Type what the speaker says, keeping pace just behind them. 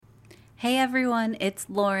Hey everyone, it's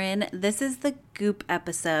Lauren. This is the Goop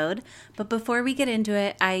episode, but before we get into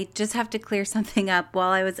it, I just have to clear something up.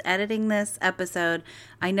 While I was editing this episode,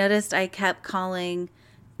 I noticed I kept calling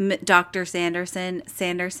Dr.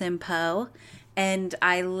 Sanderson Poe, and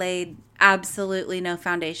I laid absolutely no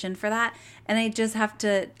foundation for that. And I just have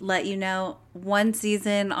to let you know, one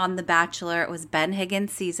season on The Bachelor, it was Ben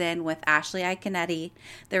Higgins' season with Ashley Iaconetti.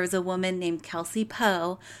 There was a woman named Kelsey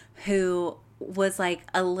Poe who was like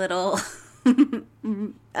a little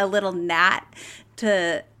gnat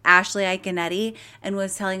to Ashley Iaconetti and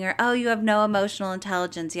was telling her, oh, you have no emotional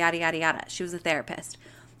intelligence, yada, yada, yada. She was a therapist.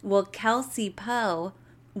 Well, Kelsey Poe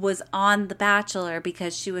was on The Bachelor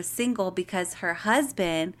because she was single because her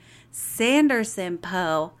husband, Sanderson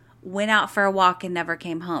Poe, went out for a walk and never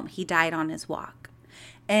came home. He died on his walk.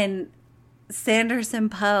 And Sanderson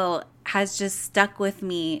Poe has just stuck with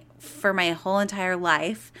me for my whole entire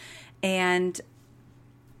life. And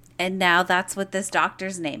now that's what this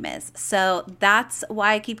doctor's name is. So that's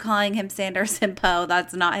why I keep calling him Sanderson Poe.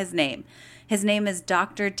 That's not his name. His name is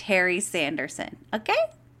Dr. Terry Sanderson. Okay?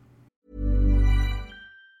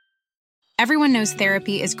 Everyone knows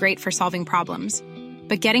therapy is great for solving problems.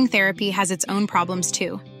 But getting therapy has its own problems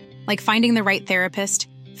too. Like finding the right therapist,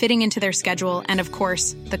 fitting into their schedule, and of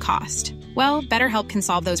course, the cost. Well, BetterHelp can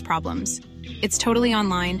solve those problems. It's totally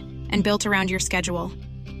online and built around your schedule.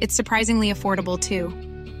 It's surprisingly affordable, too.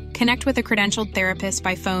 Connect with a credentialed therapist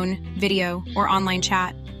by phone, video, or online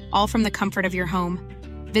chat, all from the comfort of your home.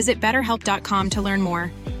 Visit BetterHelp.com to learn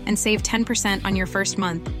more and save 10% on your first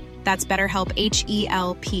month. That's BetterHelp,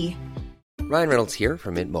 H-E-L-P. Ryan Reynolds here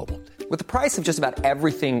from Mint Mobile. With the price of just about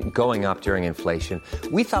everything going up during inflation,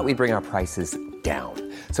 we thought we'd bring our prices down.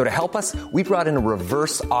 So to help us, we brought in a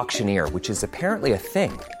reverse auctioneer, which is apparently a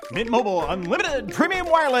thing. Mint Mobile Unlimited Premium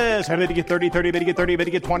Wireless. How to get 30, 30, bit to get 30, bit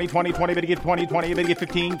to get 20, 20, 20, bit to get 20, 20, bit to get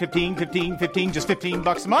 15, 15, 15, 15, just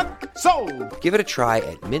 $15 a month? Sold! Give it a try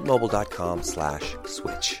at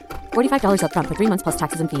mintmobile.com/switch. $45 up front for 3 months plus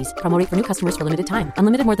taxes and fees. Promo rate for new customers for limited time.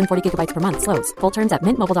 Unlimited more than 40 gigabytes per month. Slows full terms at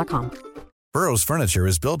mintmobile.com. Burrow's furniture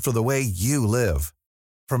is built for the way you live.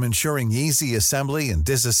 From ensuring easy assembly and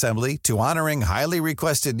disassembly to honoring highly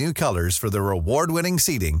requested new colors for their award-winning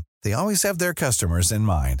seating, they always have their customers in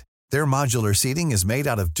mind. Their modular seating is made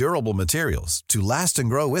out of durable materials to last and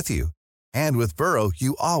grow with you. And with Burrow,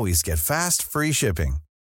 you always get fast, free shipping.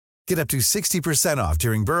 Get up to 60% off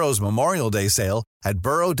during Burrow's Memorial Day sale at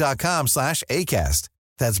burrow.com/ACAST.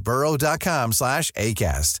 That's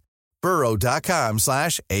burrow.com/ACAST.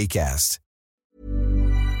 burrow.com/ACAST.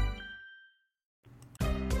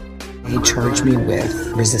 They charged me with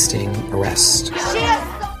resisting arrest.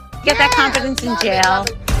 Get that confidence in jail.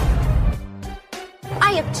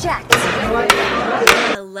 I object.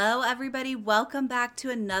 Hello, everybody. Welcome back to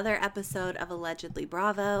another episode of Allegedly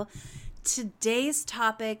Bravo. Today's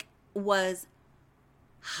topic was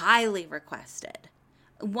highly requested.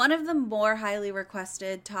 One of the more highly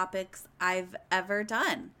requested topics I've ever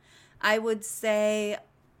done. I would say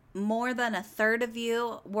more than a third of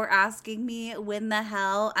you were asking me when the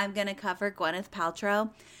hell I'm going to cover Gwyneth Paltrow.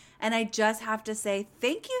 And I just have to say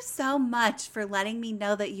thank you so much for letting me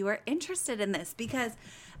know that you are interested in this. Because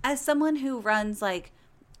as someone who runs like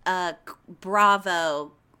a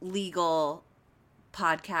Bravo legal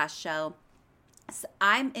podcast show,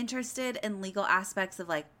 I'm interested in legal aspects of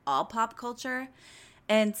like all pop culture.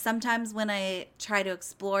 And sometimes when I try to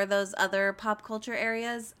explore those other pop culture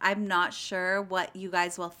areas, I'm not sure what you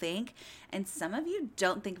guys will think. And some of you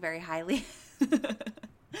don't think very highly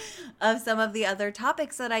of some of the other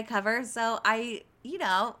topics that I cover. So I,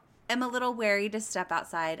 am a little wary to step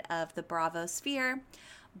outside of the Bravo sphere.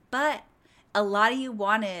 But a lot of you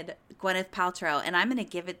wanted Gwyneth Paltrow, and I'm going to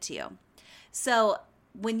give it to you. So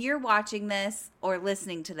when you're watching this or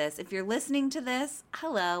listening to this, if you're listening to this,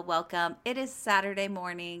 hello, welcome. It is Saturday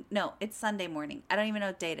morning. No, it's Sunday morning. I don't even know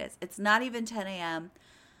what date it is. It's not even 10 a.m.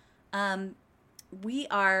 We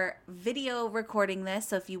are video recording this,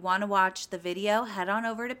 so if you want to watch the video, head on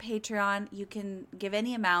over to Patreon. You can give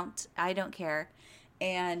any amount. I don't care.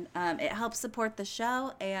 And it helps support the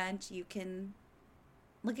show, and you can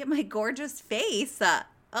look at my gorgeous face.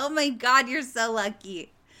 Oh my God, you're so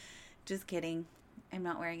lucky. Just kidding. I'm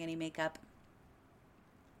not wearing any makeup.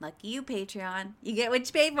 Lucky you, Patreon. You get what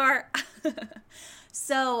you pay for.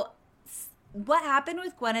 So what happened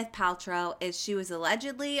with Gwyneth Paltrow is she was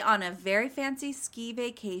allegedly on a very fancy ski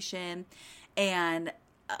vacation, and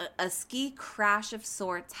a ski crash of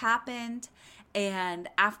sorts happened. And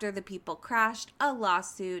after the people crashed, a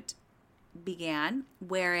lawsuit began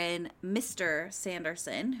wherein Mr.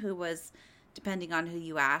 Sanderson, who was, depending on who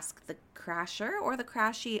you ask, the crasher or the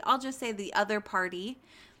crashee, I'll just say the other party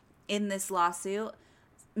in this lawsuit.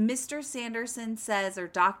 Mr. Sanderson says, or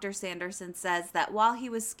Dr. Sanderson says, that while he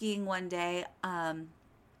was skiing one day,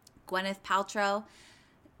 Gwyneth Paltrow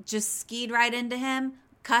just skied right into him,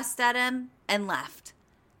 cussed at him, and left.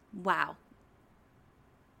 Wow.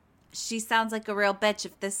 She sounds like a real bitch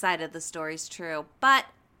if this side of the story's true. But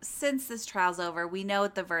since this trial's over, we know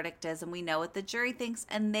what the verdict is and we know what the jury thinks,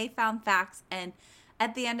 and they found facts. And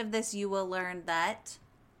at the end of this, you will learn that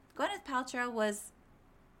Gwyneth Paltrow was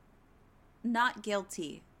not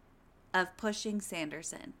guilty of pushing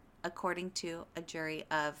Sanderson, according to a jury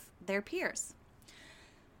of their peers.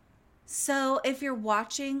 So if you're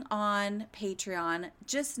watching on Patreon,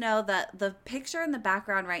 just know that the picture in the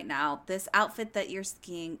background right now, this outfit that you're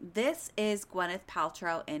skiing, this is Gwyneth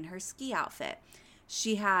Paltrow in her ski outfit.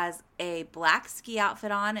 She has a black ski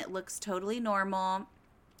outfit on. It looks totally normal.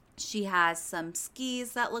 She has some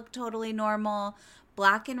skis that look totally normal,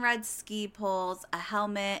 black and red ski poles, a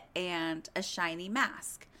helmet, and a shiny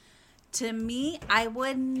mask. To me, I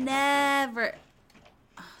would never...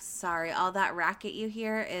 Oh, sorry, all that racket you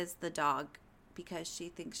hear is the dog because she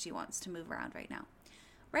thinks she wants to move around right now.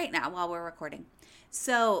 Right now, while we're recording.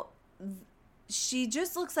 So she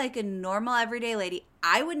just looks like a normal everyday lady.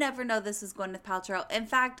 I would never know this is Gwyneth Paltrow. In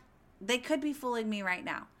fact, they could be fooling me right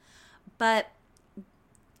now. But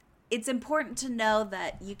it's important to know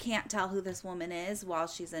that you can't tell who this woman is while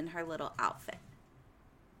she's in her little outfit.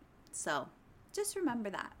 So just remember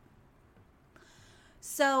that.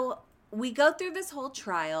 So we go through this whole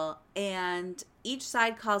trial, and each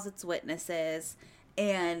side calls its witnesses,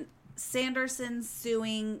 and Sanderson's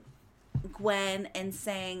suing Gwen and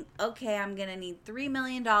saying, okay, I'm going to need $3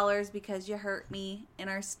 million because you hurt me in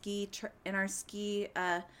our ski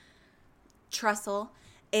trestle.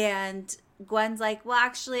 And Gwen's like, well,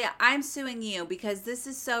 actually, I'm suing you because this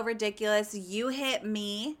is so ridiculous. You hit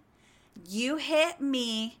me.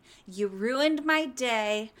 You ruined my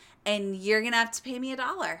day, and you're going to have to pay me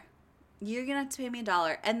 $1. You're going to have to pay me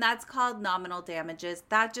 $1. And that's called nominal damages.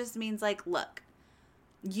 That just means like, look,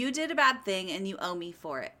 you did a bad thing and you owe me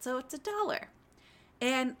for it. So it's $1.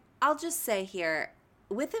 And I'll just say here,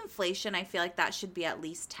 with inflation, I feel like that should be at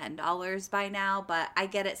least $10 by now, but I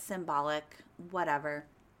get it symbolic, whatever.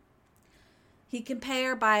 He can pay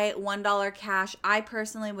her by $1 cash. I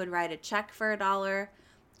personally would write a check for $1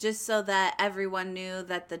 just so that everyone knew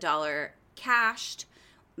that the dollar cashed.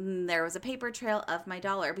 There was a paper trail of my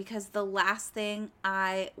 $1, because the last thing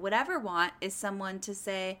I would ever want is someone to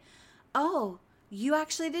say, oh, you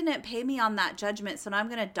actually didn't pay me on that judgment, so now I'm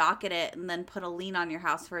going to docket it and then put a lien on your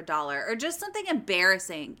house for $1, or just something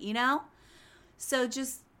embarrassing, you know? So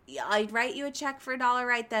just, I'd write you a check for $1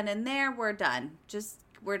 right then and there. We're done.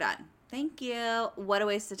 We're done. Thank you. What a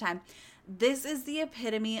waste of time. This is the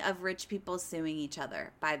epitome of rich people suing each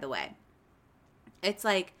other, by the way. It's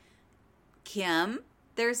like, Kim,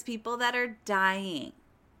 there's people that are dying,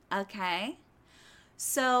 okay?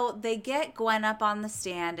 So they get Gwen up on the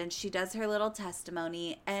stand, and she does her little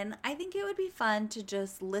testimony, and I think it would be fun to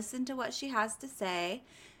just listen to what she has to say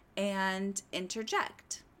and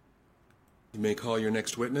interject. You may call your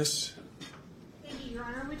next witness. Thank you, Your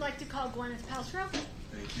Honor. We'd like to call Gwyneth Paltrow.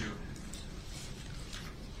 Thank you.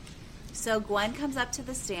 So Gwen comes up to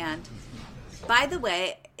the stand. By the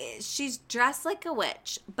way, she's dressed like a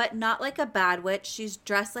witch, but not like a bad witch. She's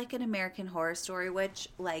dressed like an American Horror Story witch,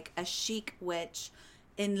 like a chic witch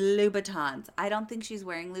in Louboutins. I don't think she's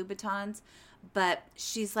wearing Louboutins, but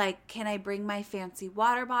she's like, can I bring my fancy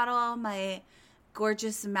water bottle, my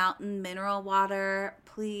gorgeous mountain mineral water,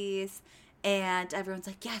 please? And everyone's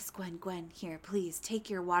like, yes, Gwen, here, please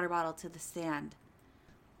take your water bottle to the stand.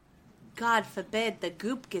 God forbid the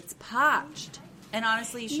goop gets poached. And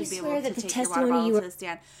honestly, you should be able to take your water bottle to the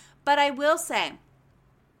stand. But I will say,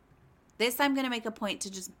 this I'm going to make a point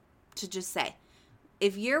to just say,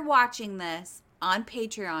 if you're watching this on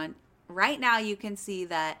Patreon, right now you can see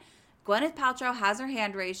that Gwyneth Paltrow has her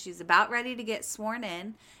hand raised. She's about ready to get sworn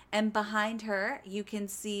in. And behind her, you can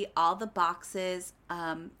see all the boxes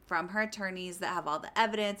from her attorneys that have all the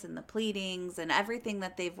evidence and the pleadings and everything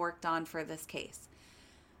that they've worked on for this case.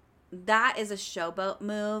 That is a showboat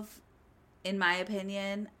move, in my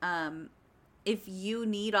opinion. If you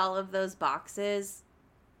need all of those boxes,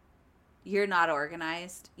 you're not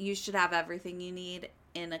organized. You should have everything you need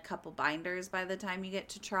in a couple binders by the time you get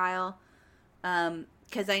to trial.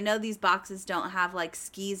 Because I know these boxes don't have, like,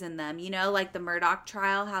 skis in them. You know, like the Murdoch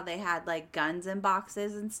trial, how they had, like, guns in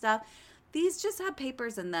boxes and stuff. These just have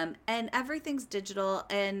papers in them, and everything's digital,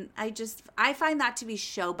 and I find that to be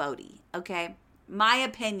showboaty, okay? My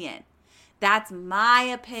opinion. That's my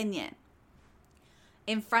opinion.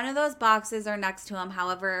 In front of those boxes or next to them,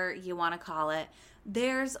 however you want to call it,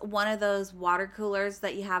 There's one of those water coolers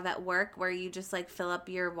that you have at work where you just like fill up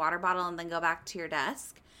your water bottle and then go back to your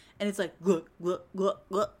desk. And it's like, glug, glug, glug,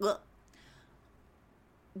 glug, glug.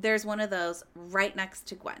 There's one of those right next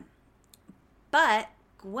to Gwen. But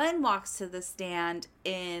Gwen walks to the stand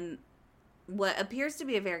in what appears to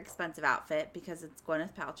be a very expensive outfit because it's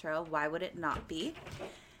Gwyneth Paltrow. Why would it not be?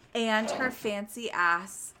 And her fancy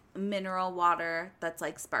ass mineral water that's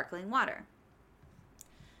like sparkling water.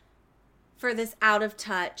 For this out of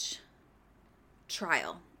touch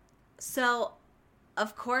trial. So,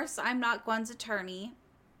 of course, I'm not Gwen's attorney.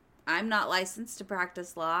 I'm not licensed to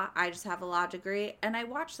practice law. I just have a law degree, and I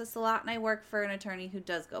watch this a lot, and I work for an attorney who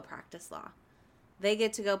does go practice law. They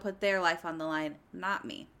get to go put their life on the line, not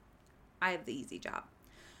me. I have the easy job.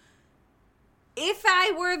 If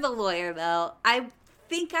I were the lawyer, though, I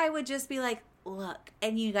think I would just be like, look,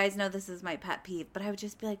 and you guys know this is my pet peeve, but I would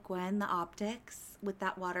just be like, Gwen, the optics with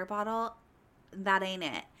that water bottle, that ain't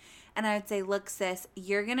it. And I would say, look, sis,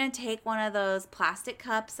 you're going to take one of those plastic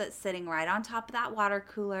cups that's sitting right on top of that water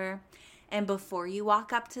cooler. And before you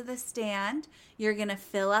walk up to the stand, you're going to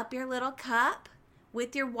fill up your little cup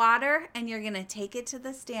with your water and you're going to take it to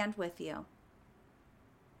the stand with you.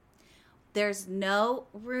 There's no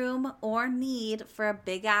room or need for a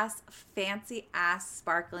big ass, fancy ass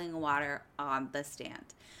sparkling water on the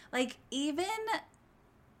stand. Like even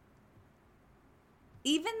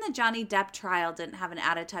the Johnny Depp trial didn't have an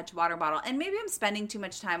out-of-touch water bottle. And maybe I'm spending too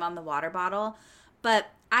much time on the water bottle, but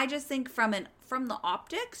I just think from the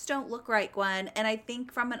optics, don't look right, Gwen. And I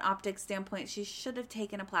think from an optics standpoint, she should have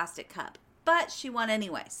taken a plastic cup. But she won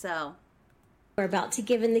anyway, so. We're about to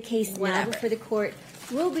give in the case now before the court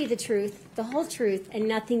will be the truth, the whole truth, and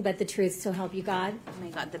nothing but the truth, so help you God. Oh my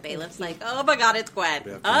God, the bailiff's like, oh my God, it's Gwen.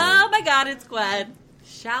 Oh my God, it's Gwen.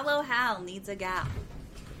 Shallow Hal needs a gal.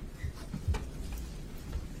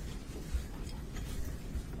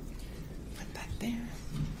 There.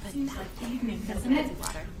 Seems like evening, doesn't it?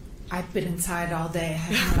 I've been inside all day. I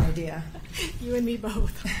have no idea. You and me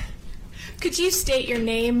both. Could you state your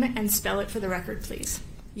name and spell it for the record, please?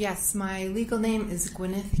 Yes, my legal name is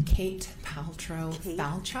Gwyneth Kate Paltrow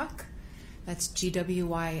Falchuk. That's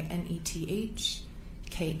Gwyneth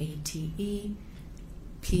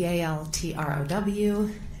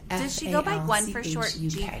Katepaltrow. Does she go by Gwen for short?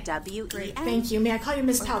 GWEN? Great, thank you. May I call you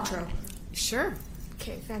Miss Paltrow? Sure.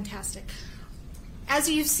 Okay, fantastic. As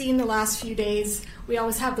you've seen the last few days, we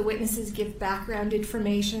always have the witnesses give background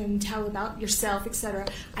information, tell about yourself, etc.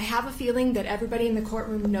 I have a feeling that everybody in the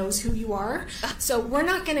courtroom knows who you are, so we're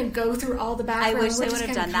not going to go through all the background. I wish they would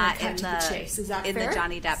have done that in the chase. Is that in fair? the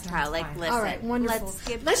Johnny Depp trial. Like, listen, all right, wonderful.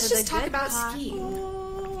 Let's just talk about skiing.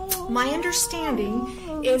 My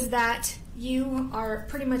understanding is that you are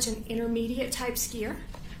pretty much an intermediate type skier.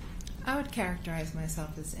 I would characterize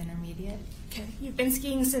myself as intermediate. Okay. You've been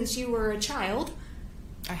skiing since you were a child.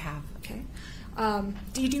 I have. Okay.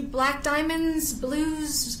 Do you do black diamonds,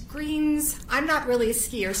 blues, greens? I'm not really a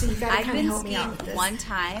skier, so you've got to kind of help me out with this. One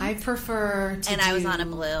time. I prefer to and I was on a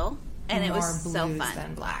blue, and it was so fun.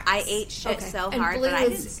 Than black. I ate shit so and hard, blue but I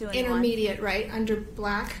didn't is sue anyone. Intermediate, right? Under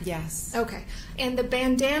black? Yes. Okay. And the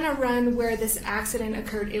bandana run where this accident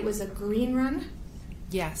occurred, it was a green run?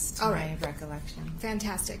 Yes, to my recollection.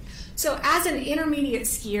 Fantastic. So as an intermediate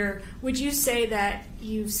skier, would you say that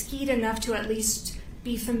you've skied enough to at least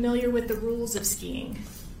be familiar with the rules of skiing?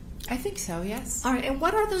 I think so, yes. All right, and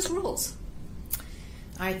what are those rules?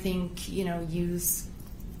 I think, use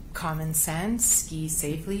common sense, ski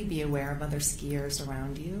safely, be aware of other skiers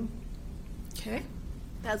around you. Okay.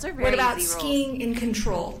 Those are very What about easy skiing rules. in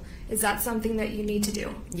control? Is that something that you need to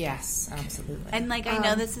do? Yes, absolutely. And I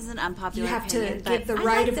know this is an unpopular You have opinion, to give the but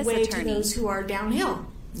right I like of this way attorney. to those who are downhill.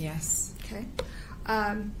 Yes. Okay.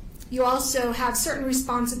 You also have certain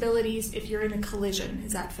responsibilities if you're in a collision.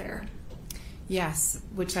 Is that fair? Yes,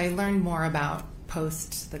 which I learned more about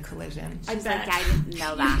post the collision. I bet. I didn't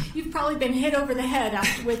know that. You've probably been hit over the head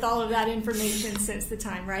with all of that information since the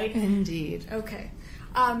time, right? Indeed. Okay.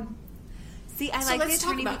 See, I so like let's the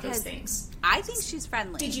talk attorney about because those things. I think she's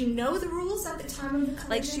friendly. Did you know the rules at the time of the collision?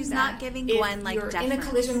 Like, she's not giving Gwen, like, if you're in a deference.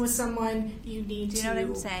 collision with someone, you need to. Do you know what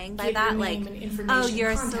I'm saying by give that? your Like, name and information, oh,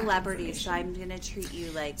 you're a contact celebrity, so information. I'm going to treat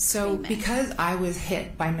you like So famous. because I was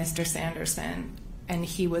hit by Mr. Sanderson and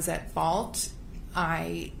he was at fault,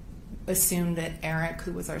 I assumed that Eric,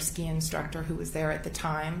 who was our ski instructor, who was there at the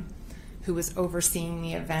time, who was overseeing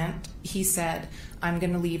the event, he said, I'm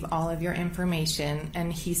going to leave all of your information,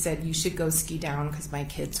 and he said, you should go ski down because my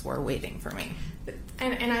kids were waiting for me.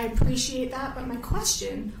 And I appreciate that, but my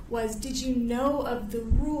question was, did you know of the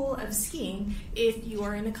rule of skiing if you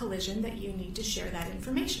are in a collision that you need to share that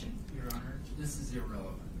information? Your Honor, this is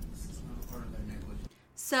irrelevant. This is not part of their negligence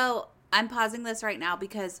So I'm pausing this right now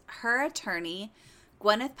because her attorney,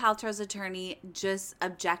 Gwyneth Paltrow's attorney, just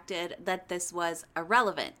objected that this was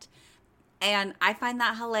irrelevant. And I find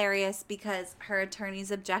that hilarious because her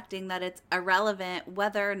attorney's objecting that it's irrelevant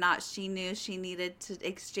whether or not she knew she needed to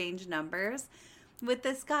exchange numbers with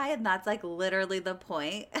this guy. And that's like literally the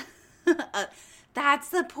point. That's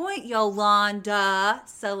the point, Yolanda.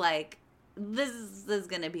 So like, this is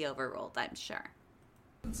going to be overruled, I'm sure.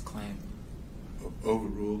 This claim.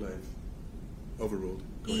 Overruled? Overruled.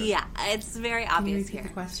 Yeah, it's very obvious here. The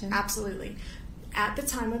question? Absolutely. At the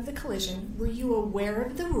time of the collision, were you aware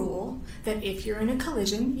of the rule that if you're in a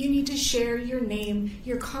collision, you need to share your name,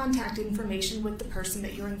 your contact information with the person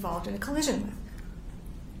that you're involved in a collision with?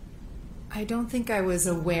 I don't think I was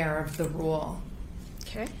aware of the rule.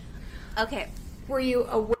 Okay. Were you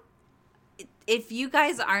aware? If you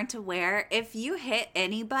guys aren't aware, if you hit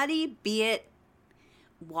anybody, be it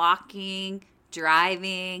walking,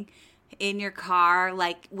 driving, in your car,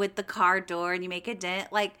 like with the car door and you make a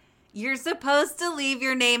dent, like you're supposed to leave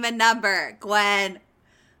your name and number, Gwen.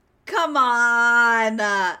 Come on.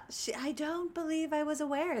 I don't believe I was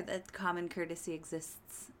aware that common courtesy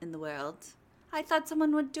exists in the world. I thought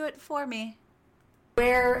someone would do it for me.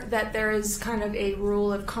 Aware that there is kind of a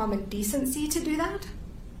rule of common decency to do that?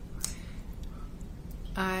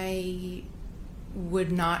 I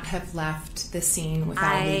would not have left the scene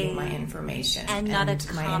without leaving my information. And not a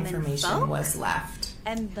common my information folk? Was left.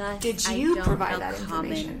 And thus, did you provide that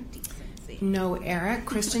information? No, Eric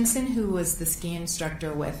Christensen, who was the ski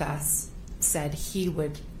instructor with us, said he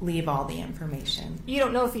would leave all the information. You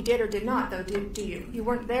don't know if he did or did not, though, do you? You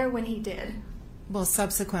weren't there when he did. Well,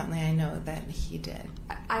 subsequently, I know that he did.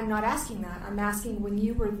 I'm not asking that. I'm asking when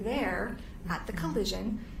you were there at the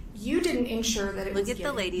collision, you didn't ensure that it was given. Look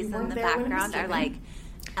at the ladies in the background are like,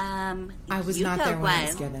 I was not there when it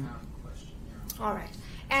was given. All right.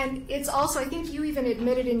 And it's also, I think you even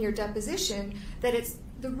admitted in your deposition that it's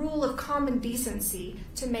the rule of common decency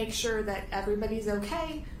to make sure that everybody's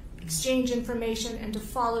okay, exchange information, and to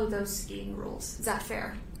follow those skiing rules. Is that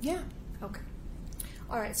fair? Yeah. Okay.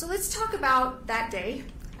 All right, so let's talk about that day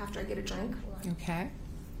after I get a drink. Okay.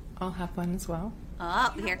 I'll have one as well.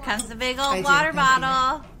 Oh, here comes the big old water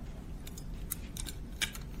bottle.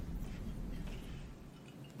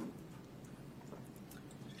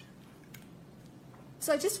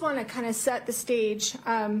 So I just want to kind of set the stage.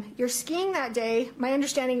 You're skiing that day. My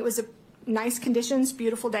understanding, it was a nice conditions,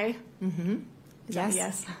 beautiful day. Mm-hmm.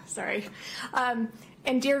 Yes. Sorry.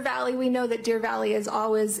 And Deer Valley, we know that Deer Valley is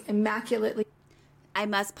always immaculately. I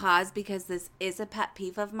must pause because this is a pet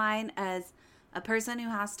peeve of mine as a person who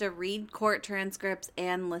has to read court transcripts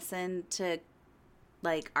and listen to,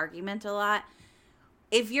 like, argument a lot.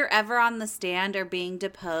 If you're ever on the stand or being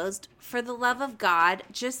deposed, for the love of God,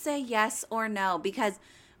 just say yes or no. Because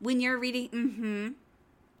when you're reading mm-hmm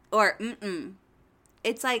or mm-mm,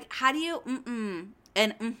 it's like, how do you mm-mm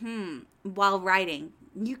and mm-hmm while writing?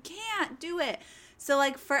 You can't do it. So,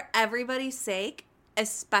 like, for everybody's sake,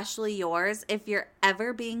 especially yours, if you're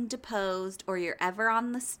ever being deposed or you're ever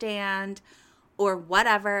on the stand or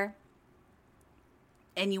whatever,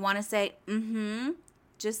 and you want to say mm-hmm,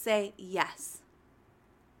 just say yes.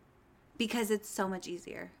 Because it's so much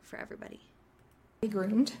easier for everybody.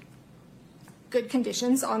 Groomed. Good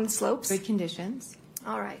conditions on the slopes. Good conditions.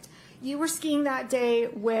 All right. You were skiing that day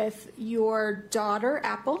with your daughter,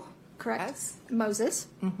 Apple, correct? Yes. Moses.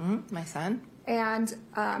 Mm-hmm. My son. And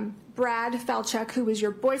Brad Falchuk, who was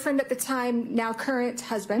your boyfriend at the time, now current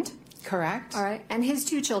husband. Correct. All right. And his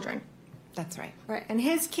 2 children. That's right. All right. And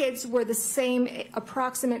his kids were the same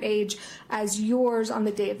approximate age as yours on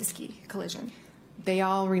the day of the ski collision. They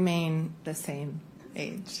all remain the same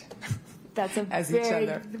age. That's a as very, each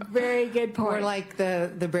other. Very good point. We're like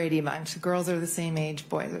the Brady Bunch. Girls are the same age,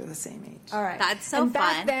 boys are the same age. All right. That's so and fun.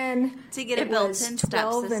 Back then, to get a built-in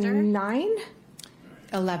 12 stepsister. and 9?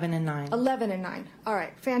 11 and 9. 11 and 9. All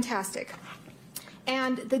right. Fantastic.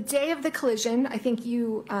 And the day of the collision, I think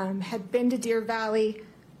you had been to Deer Valley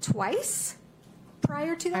twice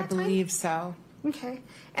prior to that I believe so. Okay.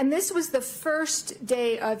 And this was the first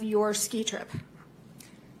day of your ski trip.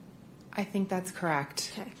 I think that's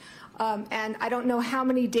correct. Okay. And I don't know how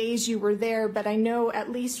many days you were there, but I know,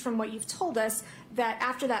 at least from what you've told us, that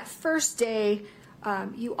after that first day,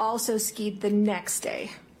 you also skied the next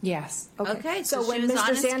day. Yes. Okay, so she when was on Mr.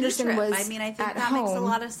 a ski Sanderson trip. was I mean, I think at that home, makes a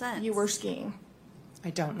lot of sense. You were skiing. I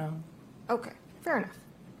don't know. Okay, fair enough.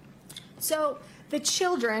 So the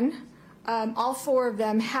children, all 4 of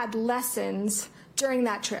them, had lessons during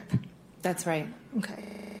that trip. That's right. Okay.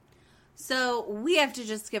 So we have to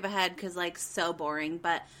just skip ahead because, like, so boring.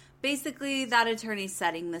 But basically that attorney's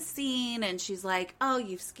setting the scene, and she's like, oh,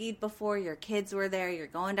 you've skied before, your kids were there, you're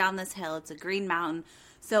going down this hill, it's a green mountain.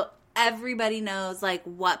 So everybody knows, like,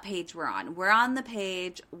 what page we're on. We're on the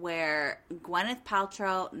page where Gwyneth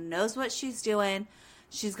Paltrow knows what she's doing.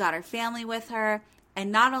 She's got her family with her.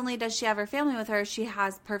 And not only does she have her family with her, she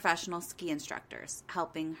has professional ski instructors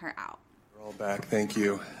helping her out. We're all back. Thank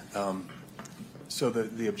you. So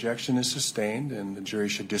the objection is sustained, and the jury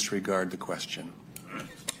should disregard the question.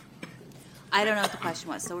 I don't know what the question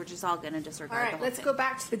was, so we're just all going to disregard All the right, whole let's thing. go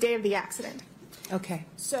back to the day of the accident. Okay.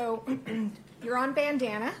 So you're on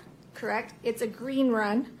Bandana, correct? It's a green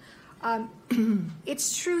run.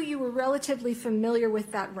 It's true you were relatively familiar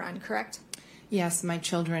with that run, correct? Yes, my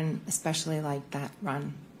children especially like that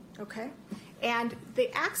run. Okay. And the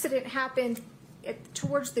accident happened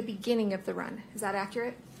towards the beginning of the run. Is that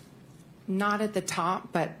accurate? Not at the top,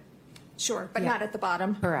 but... Sure, but yeah. not at the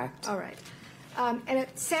bottom? Correct. All right. And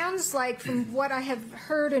it sounds like, from what I have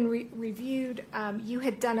heard and reviewed, you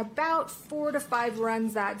had done about 4 to 5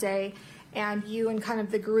 runs that day, and you and kind of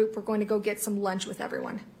the group were going to go get some lunch with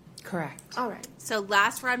everyone. Correct. All right. So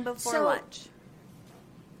last run before lunch.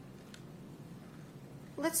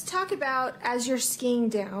 Let's talk about, as you're skiing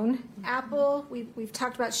down, Apple, we've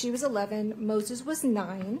talked about she was 11, Moses was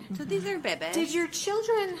 9. So these are babies. Did your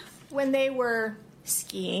children, when they were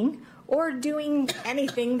skiing or doing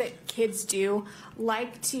anything that kids do,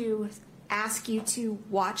 like to ask you to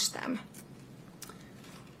watch them?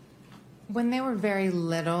 When they were very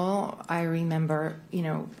little, I remember,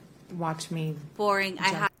 watch me. Boring.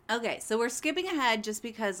 Okay, so we're skipping ahead just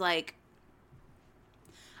because, like,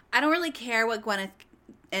 I don't really care what Gwyneth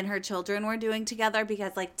and her children were doing together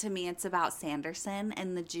because, like, to me, it's about Sanderson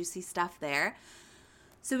and the juicy stuff there.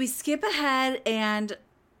 So we skip ahead, and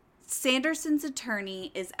Sanderson's attorney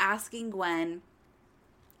is asking Gwen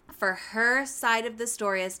for her side of the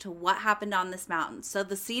story as to what happened on this mountain. So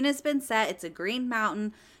the scene has been set. It's a green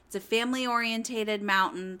mountain. It's a family-orientated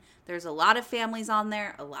mountain. There's a lot of families on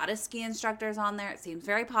there, a lot of ski instructors on there. It seems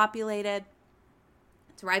very populated.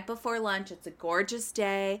 It's right before lunch. It's a gorgeous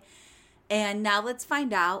day. And now let's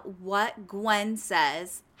find out what Gwen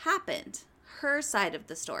says happened. Her side of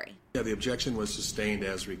the story. Yeah, the objection was sustained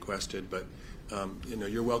as requested, but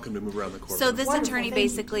you're welcome to move around the courtroom. So this attorney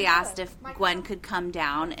basically asked if Gwen could come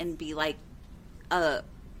down and be like,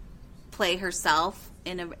 play herself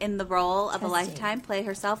in the role of a lifetime, play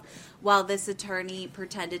herself, while this attorney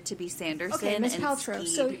pretended to be Sanderson. Okay, Ms. and Paltrow,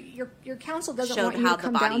 so your counsel doesn't want you how to the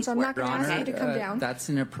come down, bodies so I'm not work. going to ask you to come down. That's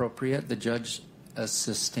inappropriate. The judge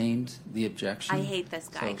sustained the objection. I hate this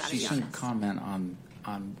guy. So she shouldn't comment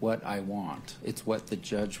on what I want. It's what the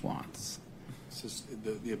judge wants.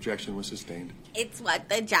 The objection was sustained. It's what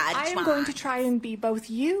the judge I am wants. going to try and be both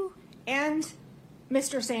you and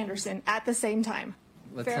Mr. Sanderson at the same time.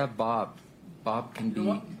 Let's have Bob. Bob can be...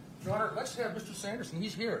 Your Honor, let's have Mr. Sanderson.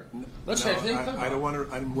 He's here. Let's No, have him. I don't want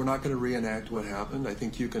to. We're not going to reenact what happened. I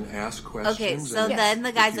think you can ask questions. Okay, so and then the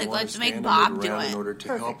if guy's you like, want let's to make stand Bob and do move around it. in order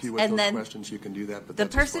to help you with And those then questions. You can do that. But the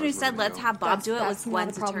that's as person far who as we're said, gonna let's go. have Bob do it, was That's not a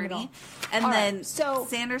Gwen's problem at attorney. all. And All then right, so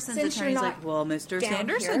Sanderson's since you're attorney's not like, well, Mr. down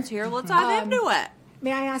Sanderson's here. Let's have him do it.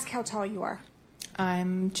 May I ask how tall you are?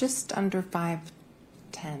 I'm just under 5'10".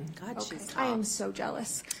 God, she's I am so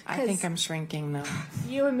jealous. I think I'm shrinking, though.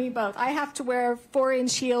 You and me both. I have to wear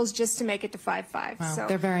 4-inch heels just to make it to 5'5". Wow, so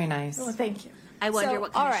they're very nice. Well, thank you. I wonder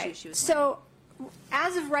what kind all of right, shoes she was So,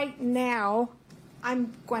 as of right now,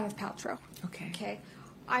 I'm Gwyneth Paltrow. Okay.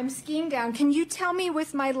 I'm skiing down. Can you tell me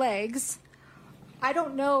with my legs? I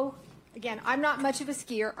don't know. Again, I'm not much of a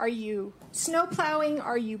skier. Are you snow plowing?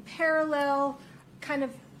 Are you parallel? Kind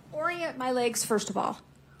of orient my legs first of all.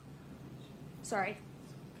 Sorry.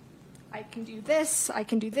 I can do this. I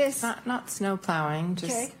can do this. Not snow plowing,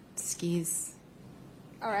 just Okay. skis.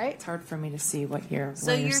 All right. It's hard for me to see what you're So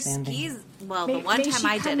where you're your standing. skis, well, May- the one may time she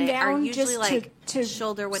I did come it, are down usually just like to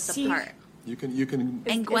shoulder width see- apart. You can.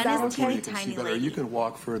 And Gwen that is okay? teeny You can see tiny better. Or lady. you can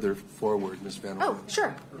walk further forward, Ms. Van Oh, Orn.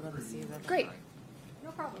 sure. Great.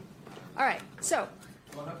 No problem. All right. So,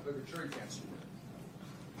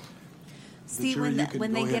 See, jury, when, you can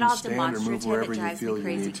when go they ahead get and all stand or move demonstrative, wherever it you drives feel me you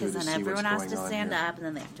crazy need to because then see everyone what's has to going on stand here. up and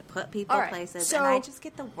then they have to put people All right, places, so- and I just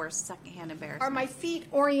get the worst secondhand embarrassment. are my feet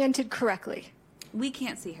oriented correctly? We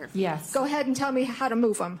can't see her feet. Yes. Go ahead and tell me how to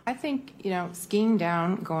move them. I think, skiing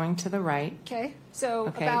down, going to the right. Okay. So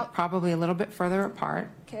Okay, about probably a little bit further apart.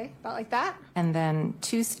 about like that. And then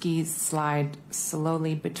 2 skis slide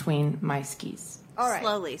slowly between my skis. All right.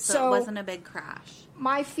 Slowly, so it wasn't a big crash.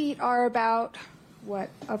 My feet are about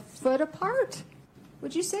a foot apart?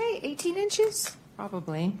 Would you say 18 inches?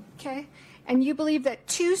 Probably. Okay. And you believe that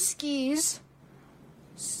 2 skis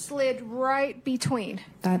slid right between.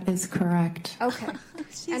 That is correct. Okay.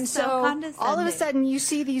 And so so condescending. all of a sudden you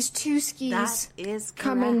see these two skis That is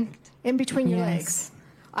coming in between your Yes. legs.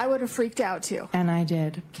 I would have freaked out too. And I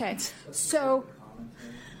did. Okay. So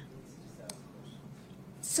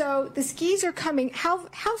the skis are coming. How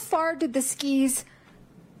far did the skis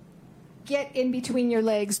get in between your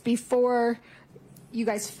legs before you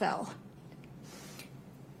guys fell?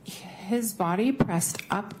 His body pressed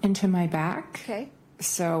up into my back. Okay.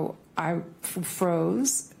 So I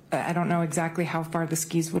froze. I don't know exactly how far the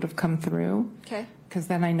skis would have come through. Okay. Because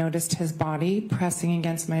then I noticed his body pressing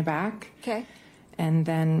against my back. Okay. And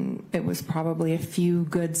then it was probably a few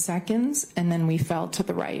good seconds, and then we fell to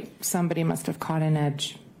the right. Somebody must have caught an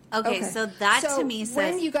edge. Okay, so that to me says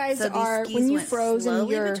when you guys so these are skis when you went froze and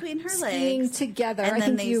slowly you're between her skiing legs, together, and I then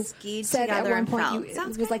think they you skied said at together one and point fell. it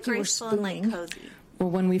Sounds was like you were graceful and, spooning. cozy. Well,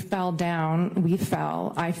 when we fell down, we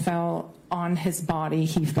fell. I fell on his body.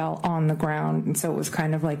 He fell on the ground, and so it was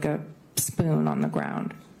kind of like a spoon on the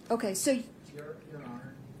ground. Okay, so Your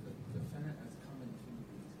Honor, the defendant has come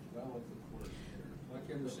into well of the court here. Why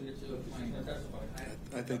can't we send it to the plaintiff?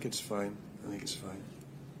 I think it's fine. I think it's fine.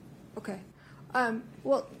 okay.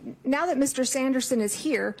 Well, now that Mr. Sanderson is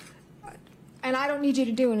here, and I don't need you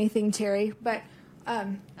to do anything, Terry, but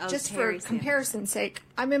just for Terry comparison's sake,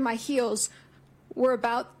 I'm in my heels. We're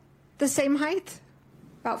about the same height,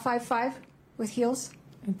 about 5'5" with heels.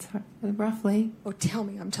 It's roughly. Oh, tell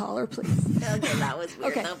me I'm taller, please. Okay, that was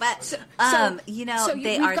weird Okay. though. But So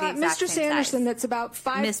they we've are got the exact Mr. same Sanderson size. that's about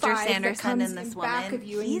 5'5", Mr. that Sanderson comes and this in back woman, of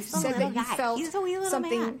you, and you he's a said little that you guy. felt He's a wee little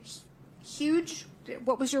something man. huge.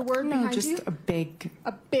 What was your word No, behind just you? a big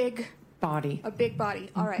A big body. A big body.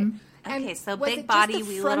 All right. And Okay, so was big it just body, the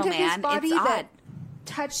wee front little of his man. body It's that odd.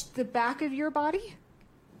 touched the back of your body?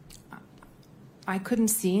 I couldn't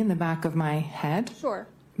see in the back of my head, Sure.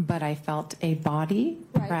 but I felt a body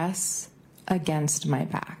Right. press against my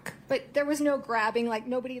back. But there was no grabbing, like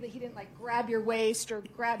nobody that he didn't like grab your waist or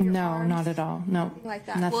grab your No, arms? not at all. No. Nothing like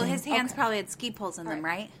that. Nothing. Well, his hands Okay. probably had ski poles in them, All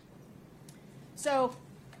right? So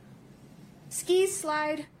skis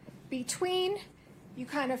slide between, you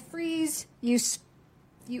kind of freeze, you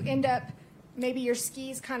end up, maybe your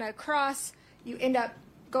skis kind of cross, you end up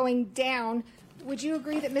going down. Would you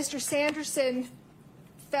agree that Mr. Sanderson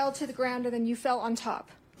fell to the ground and then you fell on top?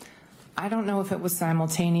 I don't know if it was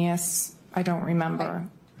simultaneous. I don't remember.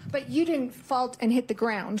 Right. But you didn't fall and hit the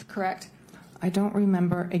ground, correct? I don't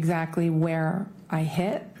remember exactly where I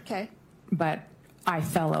hit, Okay. but I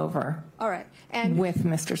fell over All right. And with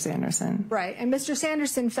Mr. Sanderson. right. And Mr.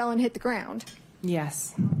 Sanderson fell and hit the ground.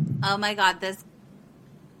 Yes. Oh my God, this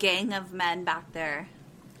gang of men back there.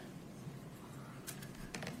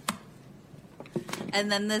 And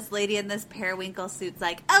then this lady in this periwinkle suit's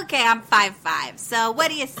like, okay, I'm 5'5", so what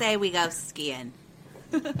do you say we go skiing?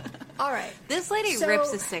 All right. This lady So-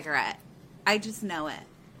 rips a cigarette. I just know it.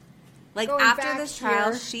 Like, Going after back this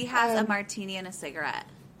trial, here, she has a martini and a cigarette.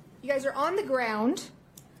 You guys are on the ground.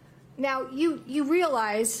 Now you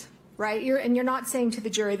realize, right? You're not saying to the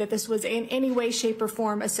jury that this was in any way, shape, or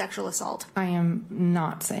form a sexual assault. I am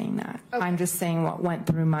not saying that. Okay. I'm just saying what went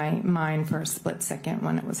through my mind for a split second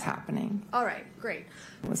when it was happening. All right, great.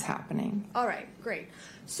 It was happening. All right, great.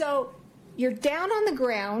 So you're down on the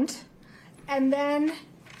ground, and then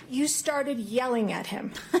you started yelling at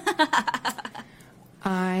him.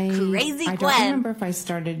 Crazy I don't Gwen. remember if I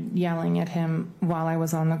started yelling at him while I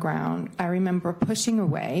was on the ground. I remember pushing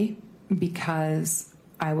away because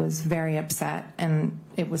I was very upset, and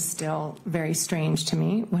it was still very strange to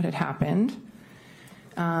me what had happened.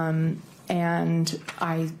 And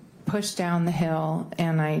I pushed down the hill,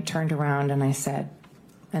 and I turned around and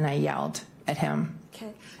I yelled at him.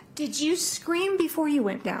 Okay. Did you scream before you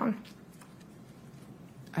went down?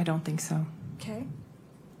 I don't think so. Okay.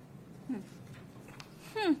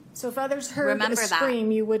 So if others heard Remember a that.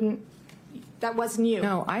 scream, you wouldn't. That wasn't you.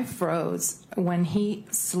 No, I froze. When he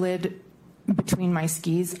slid between my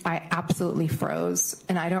skis, I absolutely froze.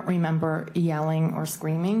 And I don't remember yelling or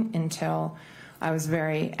screaming until I was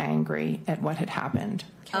very angry at what had happened.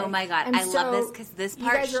 Oh my God, And I love this so because this you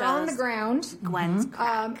part guys shows are on the ground. Gwen's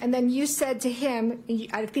crack. And then you said to him,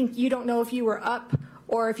 I think you don't know if you were up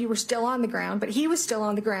or if you were still on the ground, but he was still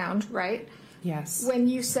on the ground, right? Yes. When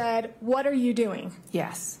you said, "What are you doing?"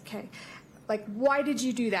 Yes. Okay. Like, why did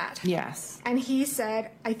you do that? Yes. And he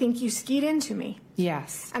said, "I think you skied into me."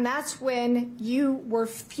 Yes. And that's when you were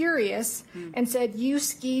furious and said, "You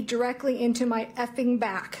skied directly into my effing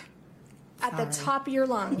back at the Sorry. top of your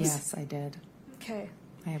lungs." Yes, I did. Okay.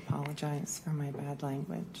 I apologize for my bad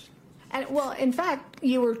language. And well, in fact,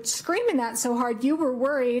 you were screaming that so hard, you were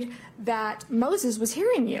worried that Moses was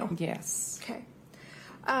hearing you. Yes. Okay.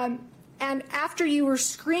 And after you were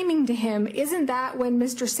screaming to him, isn't that when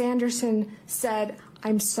Mr. Sanderson said,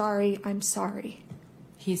 "I'm sorry, I'm sorry"?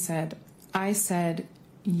 He said, I said,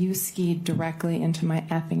 "You skied directly into my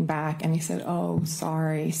effing back." And he said, "Oh,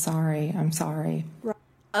 sorry, I'm sorry."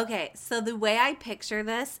 Okay, so the way I picture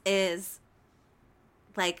this is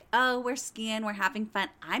like, oh, we're skiing, we're having fun.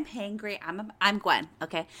 I'm hangry. I'm Gwen,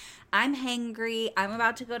 okay? I'm hangry. I'm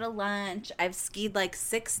about to go to lunch. I've skied like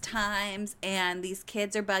 6 times, and these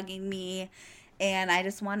kids are bugging me, and I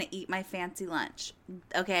just want to eat my fancy lunch.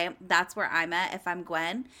 Okay, that's where I'm at if I'm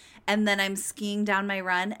Gwen. And then I'm skiing down my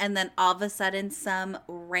run, and then all of a sudden some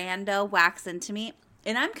rando whacks into me.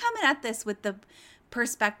 And I'm coming at this with the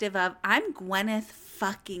perspective of I'm Gwyneth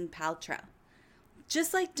fucking Paltrow.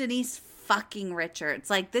 Just like Denise fucking Richards.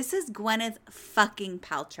 Like, this is Gwyneth fucking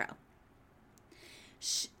Paltrow.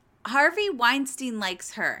 Harvey Weinstein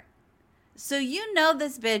likes her. So you know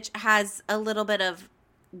this bitch has a little bit of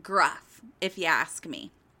gruff, if you ask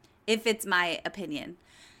me. If it's my opinion.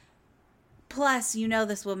 Plus, you know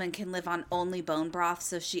this woman can live on only bone broth,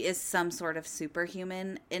 so she is some sort of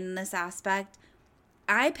superhuman in this aspect.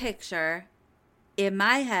 I picture, in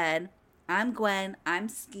my head, I'm Gwen, I'm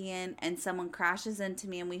skiing, and someone crashes into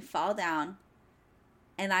me and we fall down.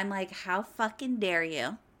 And I'm like, how fucking dare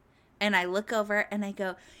you? And I look over and I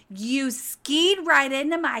go, you skied right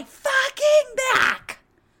into my fucking back.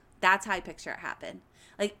 That's how I picture it happen.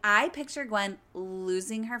 Like, I picture Gwen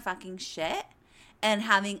losing her fucking shit and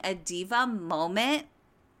having a diva moment.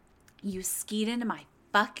 You skied into my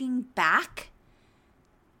fucking back.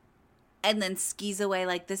 And then skis away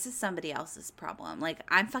like this is somebody else's problem. Like,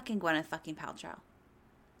 I'm fucking Gwyneth fucking Paltrow.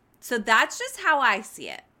 So that's just how I see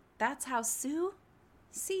it. That's how Sue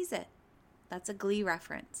sees it. That's a Glee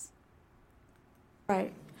reference.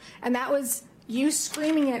 Right. And that was you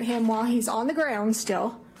screaming at him while he's on the ground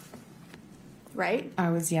still. Right?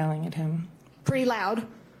 I was yelling at him. Pretty loud.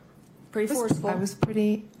 Pretty forceful. I was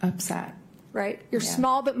pretty upset. Right? You're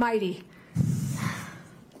small but mighty.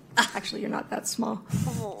 Actually, you're not that small.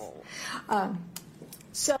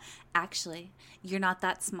 So actually, you're not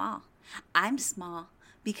that small. I'm small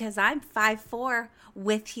because I'm 5'4"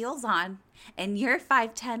 with heels on, and you're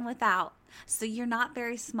 5'10" without. So you're not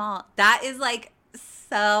very small. That is like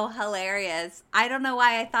so hilarious. I don't know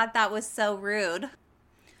why I thought that was so rude.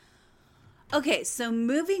 Okay, so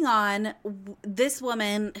moving on, this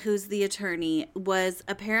woman who's the attorney was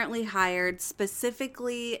apparently hired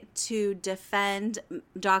specifically to defend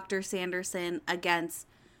Dr. Sanderson against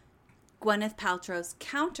Gwyneth Paltrow's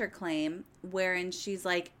counterclaim, wherein she's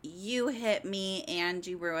like, you hit me and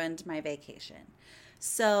you ruined my vacation.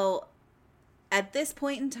 So at this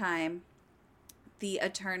point in time, the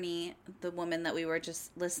attorney, the woman that we were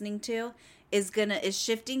just listening to, is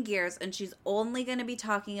shifting gears, and she's only going to be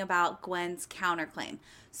talking about Gwen's counterclaim.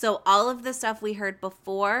 So all of the stuff we heard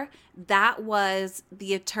before, that was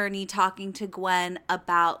the attorney talking to Gwen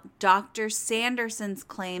about Dr. Sanderson's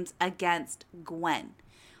claims against Gwen.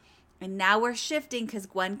 And now we're shifting because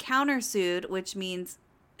Gwen countersued, which means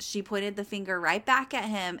she pointed the finger right back at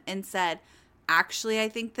him and said, actually, I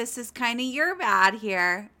think this is kind of your bad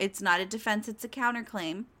here. It's not a defense, it's a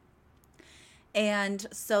counterclaim. And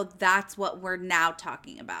so that's what we're now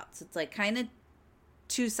talking about. So it's like kind of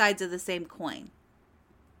two sides of the same coin.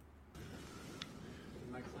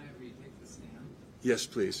 My client, will you take the stand? Yes,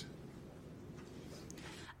 please.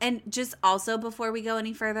 And just also before we go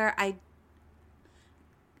any further,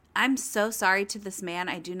 I'm so sorry to this man.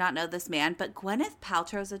 I do not know this man, but Gwyneth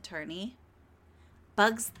Paltrow's attorney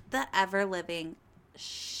bugs the ever-living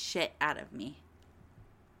shit out of me.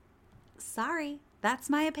 Sorry.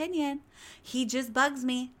 That's my opinion. He just bugs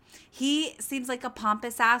me. He seems like a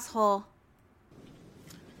pompous asshole.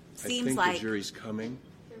 I think the jury's coming.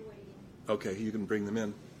 They're waiting. Okay, you can bring them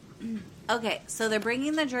in. Okay, so they're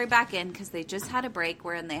bringing the jury back in because they just had a break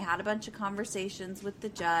wherein they had a bunch of conversations with the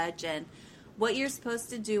judge. And what you're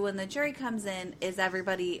supposed to do when the jury comes in is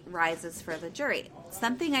everybody rises for the jury.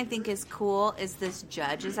 Something I think is cool is this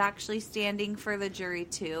judge is actually standing for the jury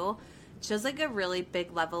too. Shows like a really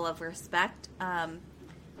big level of respect.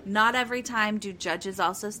 Not every time do judges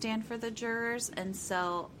also stand for the jurors, and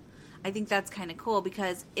so I think that's kind of cool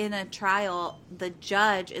because in a trial, the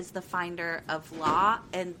judge is the finder of law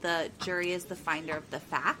and the jury is the finder of the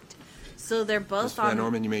fact. So they're both Ms. Van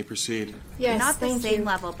Norman, you may proceed. Yes, not the thank same you.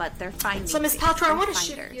 level, but they're finding. So, Ms. Paltrow, I want to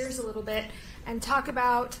finders. shift gears a little bit and talk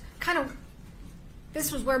about kind of,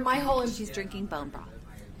 this was where my whole... She's drinking bone broth.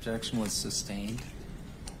 Objection was sustained.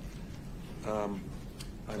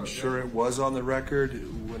 I'm sure it was on the record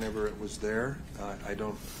whenever it was there. I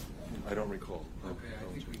don't recall. Okay,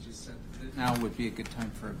 I think we just set the now would be a good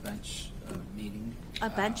time for a bench meeting. A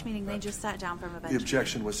bench meeting? They just sat down from a bench. The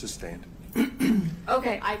objection was sustained.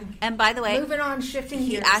 Okay. And by the way, moving on, shifting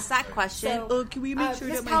he gears. asked that question. So, Can we make sure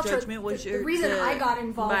Ms. that my Paltrow, judgment was the reason I got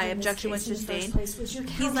involved my in this objection case was in the first sustained. place was your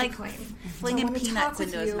He's like counterclaim. flinging So I wanna peanuts talk with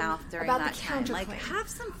into his you mouth during about that the time. Like, counterclaim. have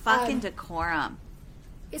some fucking decorum.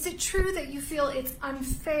 Is it true that you feel it's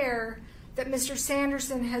unfair that Mr.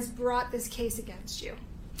 Sanderson has brought this case against you?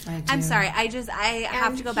 I'm sorry. I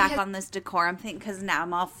have to go he back has- on this decorum thing because now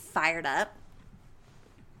I'm all fired up.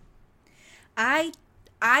 I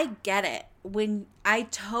get it. I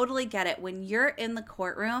totally get it. When you're in the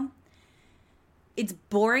courtroom, it's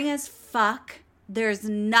boring as fuck. There's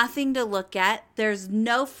nothing to look at. There's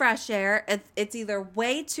no fresh air. It's either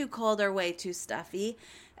way too cold or way too stuffy.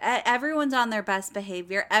 Everyone's on their best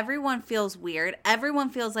behavior. Everyone feels weird. Everyone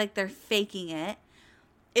feels like they're faking it.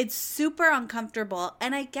 It's super uncomfortable,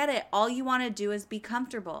 and I get it. All you want to do is be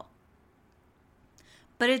comfortable.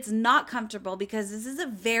 But it's not comfortable because this is a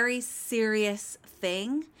very serious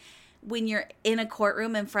thing when you're in a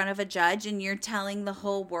courtroom in front of a judge and you're telling the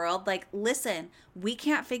whole world, like, listen, we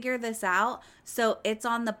can't figure this out, so it's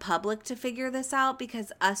on the public to figure this out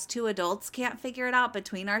because us two adults can't figure it out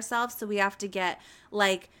between ourselves, so we have to get,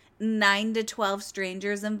 like, 9 to 12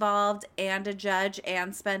 strangers involved and a judge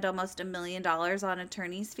and spend almost $1 million on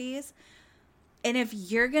attorney's fees. And if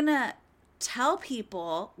you're going to tell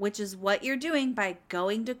people, which is what you're doing by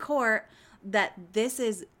going to court, that this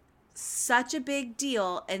is such a big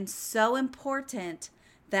deal and so important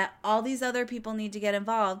that all these other people need to get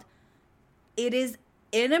involved, it is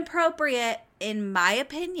inappropriate, in my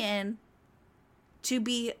opinion, to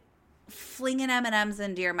be flinging M&Ms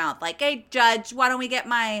into your mouth. Like, hey, judge, why don't we get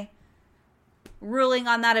my ruling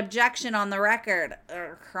on that objection on the record?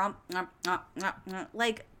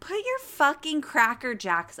 Like, put your fucking Cracker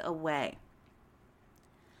Jacks away.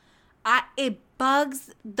 It bugs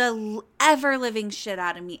the ever-living shit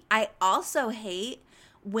out of me. I also hate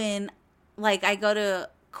when, like, I go to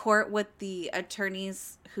court with the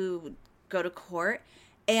attorneys who go to court,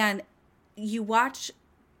 and you watch,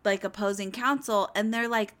 like, opposing counsel, and they're,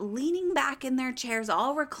 like, leaning back in their chairs,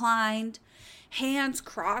 all reclined, hands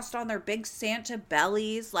crossed on their big Santa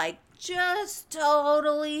bellies, like, just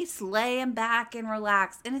totally laying back and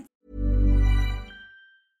relaxed. And it's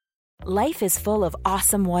Life is full of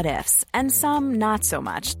awesome what-ifs, and some not so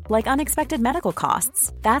much, like unexpected medical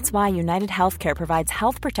costs. That's why United Healthcare provides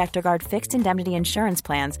Health Protector Guard fixed indemnity insurance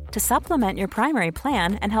plans to supplement your primary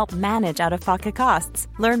plan and help manage out-of-pocket costs.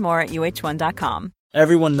 Learn more at uh1.com.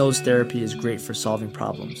 Everyone knows therapy is great for solving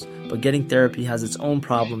problems, but getting therapy has its own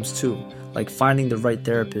problems too, like finding the right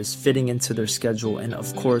therapist, fitting into their schedule, and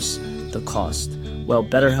of course, the cost. Well,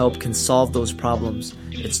 BetterHelp can solve those problems.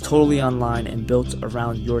 It's totally online and built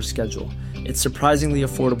around your schedule. It's surprisingly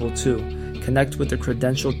affordable too. Connect with a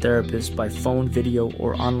credentialed therapist by phone, video,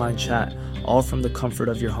 or online chat, all from the comfort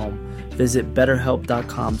of your home. Visit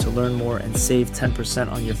BetterHelp.com to learn more and save 10%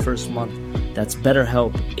 on your first month. That's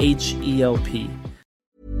BetterHelp, H-E-L-P.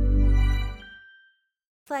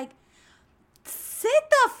 like, sit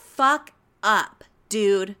the fuck up,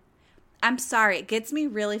 dude. I'm sorry. It gets me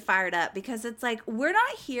really fired up because it's like, we're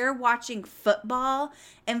not here watching football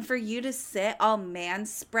and for you to sit all man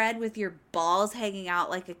spread with your balls hanging out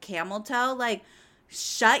like a camel toe. Like,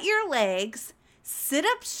 shut your legs, sit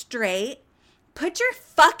up straight, put your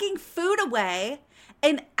fucking food away,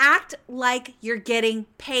 and act like you're getting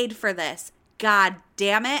paid for this. God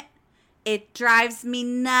damn it. It drives me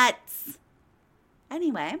nuts.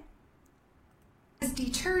 Anyway. Has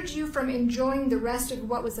deterred you from enjoying the rest of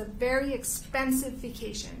what was a very expensive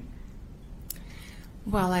vacation?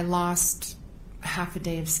 Well, I lost half a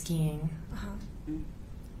day of skiing. Uh-huh.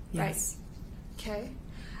 Yes. Right. Okay.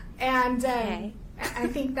 And I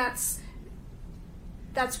think that's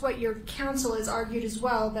what your counsel has argued as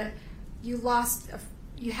well, that you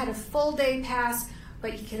you had a full day pass,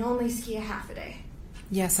 but you can only ski a half a day.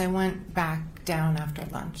 Yes, I went back down after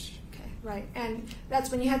lunch. Okay, right. And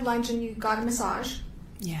that's when you had lunch and you got a massage?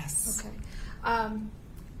 Yes. Okay.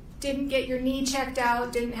 Didn't get your knee checked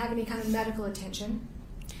out, didn't have any kind of medical attention?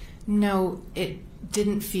 No, it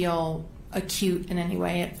didn't feel acute in any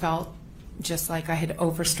way. It felt just like I had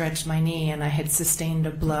overstretched my knee and I had sustained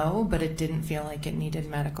a blow, but it didn't feel like it needed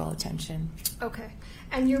medical attention. Okay.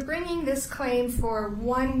 And you're bringing this claim for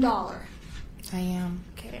 $1. I am.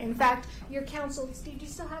 Okay. In fact, your counsel, Steve, do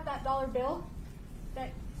you still have that dollar bill?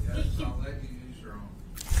 Yes, I'll let you use your own.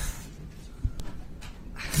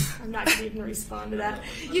 I'm not going to even respond to that.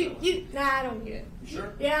 I don't need it.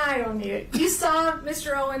 Sure? Yeah, I don't need it. You saw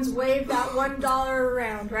Mr. Owens wave that $1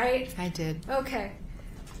 around, right? I did. Okay.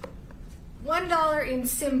 $1 in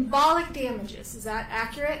symbolic damages. Is that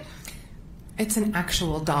accurate? It's an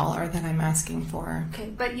actual dollar that I'm asking for.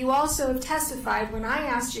 Okay, but you also have testified when I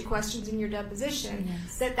asked you questions in your deposition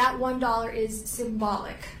that $1 is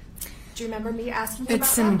symbolic. Do you remember me asking you about that? It's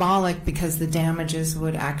symbolic because the damages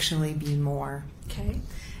would actually be more. Okay.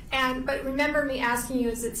 But remember me asking you,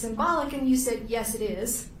 is it symbolic? And you said, yes, it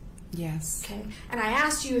is. Yes. Okay. And I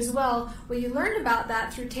asked you as well, you learned about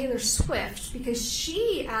that through Taylor Swift because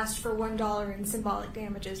she asked for $1 in symbolic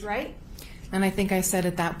damages, right? And I think I said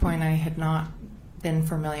at that point I had not been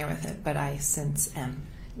familiar with it, but I since am.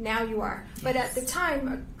 Now you are. Yes. But at the time,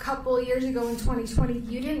 a couple of years ago in 2020,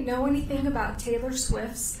 you didn't know anything about Taylor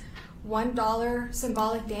Swift's $1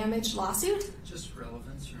 symbolic damage lawsuit? Just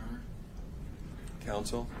relevance, Your Honor.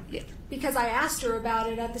 Counsel? Yeah, because I asked her about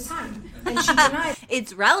it at the time, and she denied.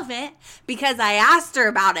 It's relevant because I asked her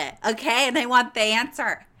about it, okay? And I want the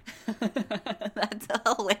answer. That's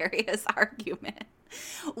a hilarious argument.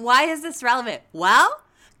 Why is this relevant? Well,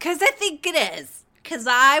 because I think it is. Because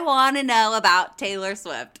I want to know about Taylor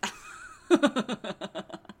Swift.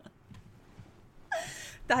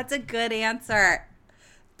 That's a good answer.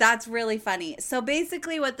 That's really funny. So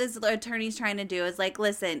basically what this attorney's trying to do is like,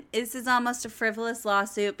 listen, this is almost a frivolous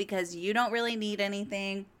lawsuit because you don't really need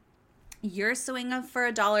anything. You're suing them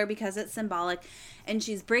for $1 because it's symbolic. And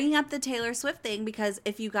she's bringing up the Taylor Swift thing because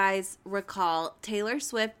if you guys recall, Taylor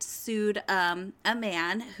Swift sued a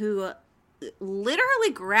man who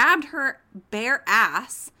literally grabbed her bare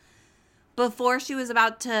ass before she was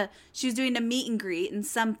doing a meet and greet, and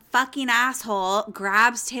some fucking asshole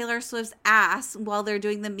grabs Taylor Swift's ass while they're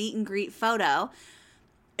doing the meet and greet photo.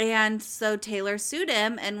 And so Taylor sued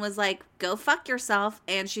him and was like, go fuck yourself.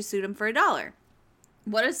 And she sued him for $1.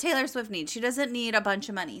 What does Taylor Swift need? She doesn't need a bunch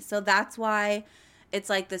of money. So that's why it's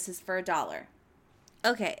like, this is for $1.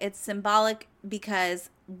 Okay, it's symbolic because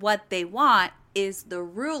what they want is the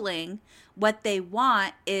ruling. What they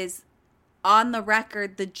want is on the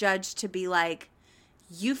record, the judge to be like,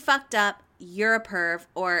 you fucked up, you're a perv.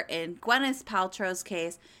 Or in Gwyneth Paltrow's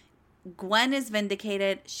case, Gwen is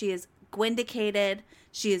vindicated. She is Gwyndicated.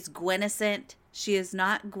 She is Gwynnocent. She is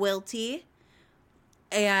not guilty.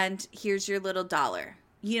 And here's your little $1.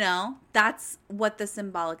 You know, that's what the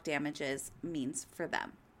symbolic damages means for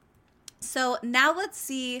them. So now let's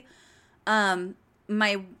see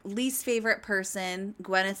my least favorite person,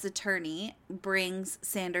 Gwyneth's attorney, brings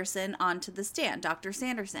Sanderson onto the stand, Dr.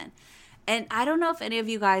 Sanderson. And I don't know if any of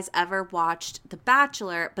you guys ever watched The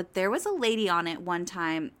Bachelor, but there was a lady on it one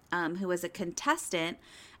time who was a contestant,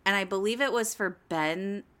 and I believe it was for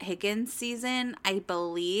Ben Higgins' season, I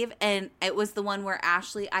believe. And it was the one where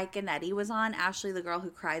Ashley Iconetti was on, Ashley, the girl who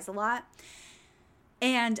cries a lot.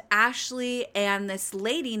 And Ashley and this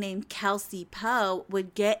lady named Kelsey Poe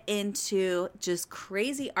would get into just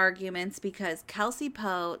crazy arguments because Kelsey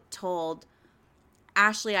Poe told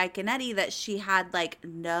Ashley Iconetti that she had like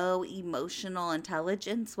no emotional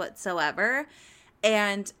intelligence whatsoever.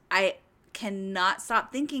 And I cannot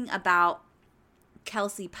stop thinking about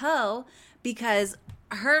Kelsey Poe because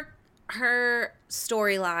her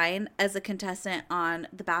storyline as a contestant on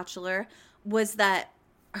The Bachelor was that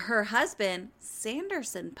her husband,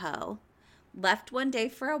 Sanderson Poe, left one day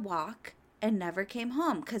for a walk and never came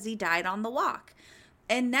home because he died on the walk.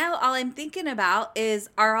 And now all I'm thinking about is,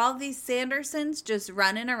 are all these Sandersons just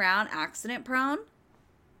running around accident prone?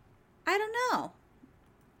 I don't know.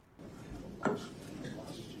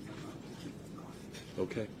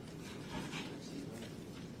 Okay.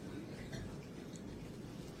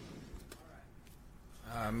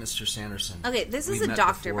 Mr. Sanderson. Okay, this is a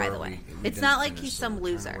doctor, by the way. It's not like he's some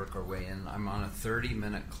loser. Work our way in. I'm on a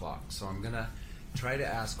 30-minute clock, so I'm going to try to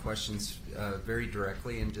ask questions very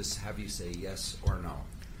directly and just have you say yes or no.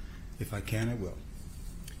 If I can, I will.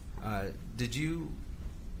 Did you,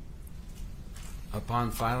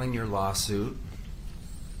 upon filing your lawsuit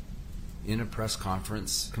in a press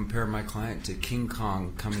conference, compare my client to King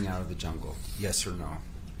Kong coming out of the jungle? Yes or no?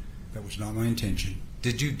 That was not my intention.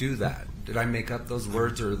 Did you do that? Did I make up those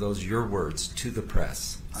words, or are those your words to the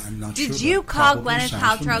press? I'm not sure. Did you call Gwyneth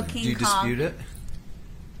Paltrow King Kong? Do you dispute it?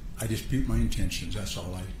 I dispute my intentions, that's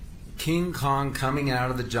all I... King Kong coming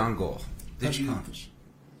out of the jungle. Press conference.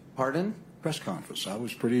 Pardon? Press conference. I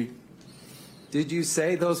was pretty... Did you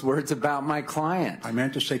say those words about my client? I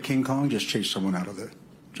meant to say King Kong just chased someone out of the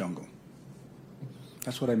jungle.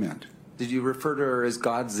 That's what I meant. Did you refer to her as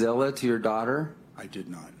Godzilla to your daughter? I did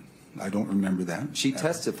not. I don't remember that. She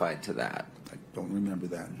testified to that. I don't remember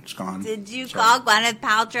that. It's gone. Did you call Gwyneth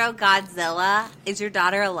Paltrow Godzilla? Is your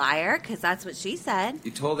daughter a liar? Because that's what she said.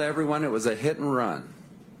 You told everyone it was a hit and run,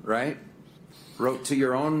 right? Wrote to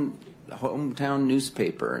your own hometown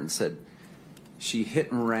newspaper and said, She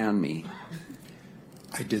hit and ran me.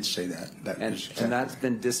 I did say that. And that's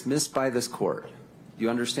been dismissed by this court. Do you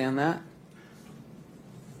understand that?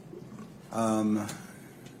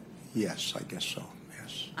 Yes, I guess so.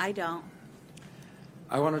 Yes. I don't.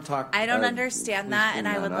 I want to talk. I don't understand that, and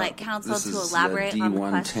I would like counsel to elaborate on the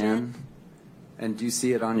question. And do you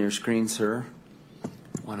see it on your screen, sir?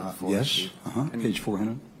 Yes. Page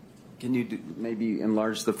 400. Can you maybe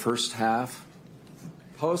enlarge the first half?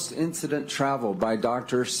 Post-incident travel by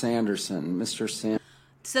Dr. Sanderson. Mr. Sanderson.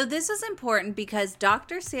 So this is important because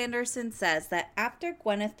Dr. Sanderson says that after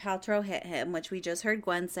Gwyneth Paltrow hit him, which we just heard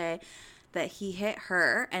Gwen say that he hit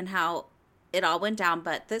her and how it all went down,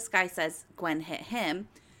 but this guy says Gwen hit him.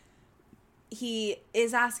 He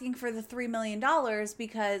is asking for the $3 million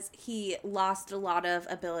because he lost a lot of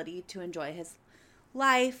ability to enjoy his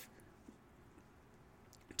life,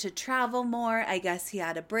 to travel more. I guess he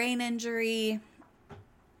had a brain injury,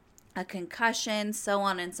 a concussion, so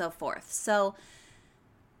on and so forth. So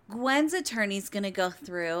Gwen's attorney's going to go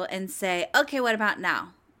through and say, okay, what about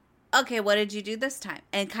now? Okay, what did you do this time?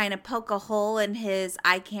 And kind of poke a hole in his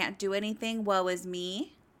I can't do anything, woe is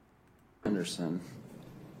me. Anderson.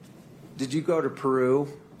 Did you go to Peru?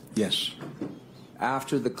 Yes.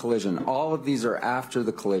 After the collision. All of these are after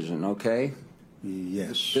the collision, okay?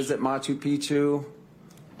 Yes. Visit Machu Picchu?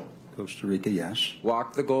 Costa Rica, yes.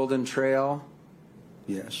 Walk the Golden Trail?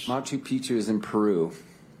 Yes. Machu Picchu is in Peru.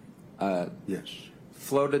 Yes.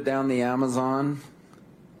 Floated down the Amazon?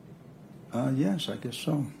 Yes, I guess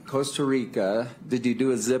so. Costa Rica. Did you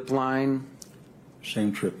do a zip line?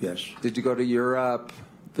 Same trip, yes. Did you go to Europe?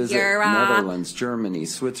 Visit Netherlands, Germany,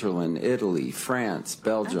 Switzerland, Italy, France,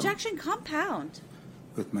 Belgium. Objection compound.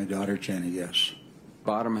 With my daughter, Jenny, yes.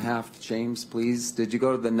 Bottom half, James, please. Did you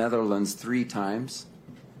go to the Netherlands 3 times?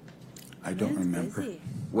 I don't remember. Busy.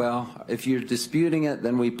 Well, if you're disputing it,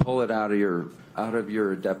 then we pull it out of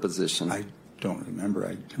your deposition. I don't remember.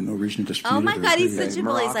 I have no reason to dispute it. Oh my God, he's such a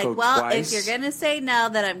bully. He's like, well, twice. if you're going to say no,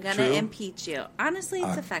 then I'm going True. to impeach you. Honestly,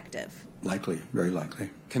 it's effective. Likely, very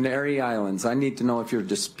likely. Canary Islands. I need to know if you're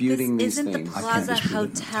disputing This these isn't things. the Plaza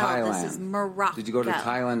Hotel. Thailand. This is Morocco. Did you go to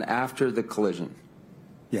Thailand after the collision?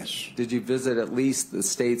 Yes. Did you visit at least the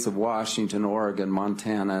states of Washington, Oregon,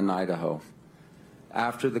 Montana, and Idaho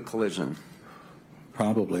after the collision?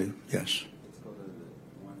 Probably, yes. Let's go to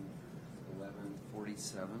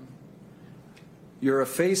 1147. You're a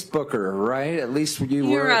Facebooker, right? At least you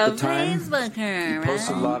were at the time. You're a Facebooker, You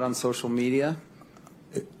posted a lot on social media.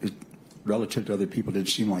 Relative to other people, it did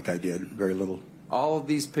seem like I did. Very little. All of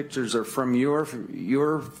these pictures are from your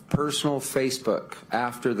personal Facebook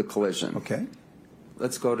after the collision. Okay.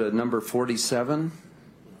 Let's go to number 47.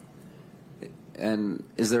 And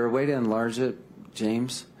is there a way to enlarge it,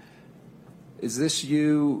 James? Is this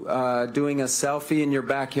you doing a selfie in your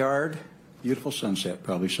backyard? Beautiful sunset,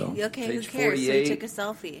 probably so. Okay, Page who cares? So he 48. took a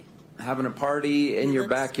selfie. Having a party in your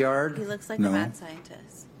backyard? He looks like No. a mad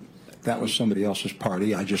scientist. That was somebody else's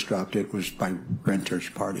party. I just dropped it. It was my renter's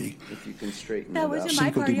party. If you can straighten That it wasn't up. my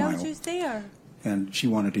Cinco de party. I was Mayo. just there. And she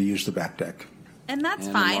wanted to use the back deck. And that's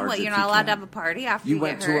And fine. enlarge What, if you're you not allowed can. to have a party after You you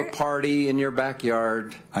went get to hurt? a party in your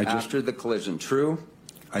backyard after the collision, true?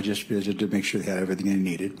 I just visited to make sure they had everything they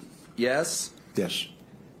needed. Yes? Yes.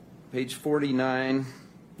 Page 49,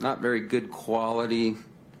 not very good quality.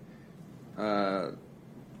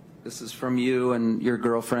 This is from you and your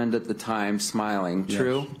girlfriend at the time, smiling, Yes.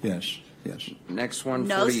 true? Yes. Yes. Next one,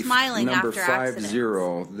 No smiling number after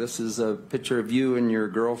 50. This is a picture of you and your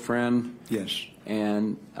girlfriend. Yes.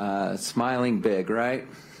 And smiling big, right?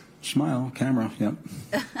 Smile, camera, yep.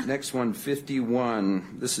 Next one,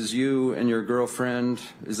 51. This is you and your girlfriend.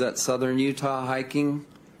 Is that Southern Utah hiking?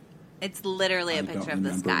 It's literally a picture of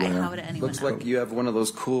this guy. How would anyone Looks know? like you have one of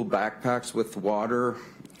those cool backpacks with water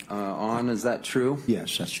on. Is that true?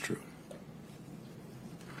 Yes, that's true.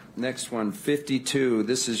 Next one, 52.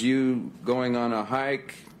 This is you going on a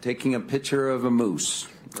hike, taking a picture of a moose,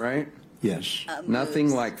 right? Yes.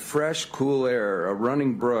 Nothing like fresh, cool air, a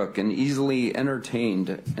running brook, and easily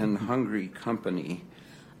entertained and hungry company.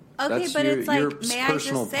 Okay, That's but it's your like, may I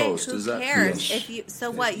personal just say, post. who Is that cares? true? If you,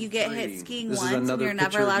 so what? You get hit skiing This is once, and another you're never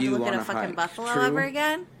picture of allowed to you look at on a a fucking hike. buffalo True? ever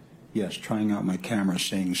again. Yes, trying out my camera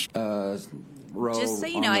things. Row Just so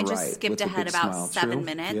you on know, I the just right skipped with the ahead big about smile. 7 True?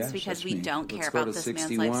 minutes Yes, because that's we me. don't care Let's go about to this man's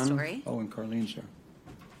 61. life story. Oh, and Carlene's there.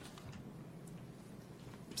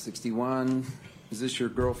 61. Is this your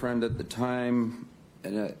girlfriend at the time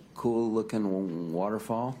in a cool-looking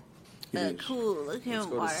waterfall? Cool looking Let's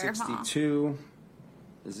go to waterfall. 62.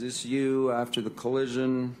 Is this you after the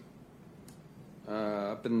collision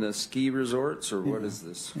up in the ski resorts, or what is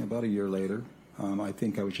this? Yeah, about a year later. I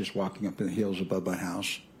think I was just walking up in the hills above my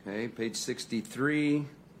house. Okay, page 63.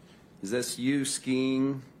 Is this you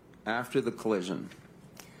skiing after the collision?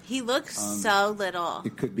 He looks so little.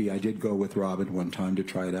 It could be. I did go with Robin one time to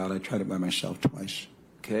try it out. I tried it by myself twice.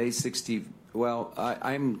 Okay, 60. Well,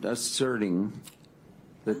 I'm asserting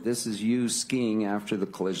that this is you skiing after the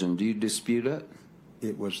collision. Do you dispute it?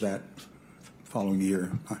 It was that following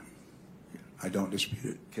year. I don't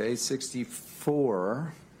dispute it. Okay,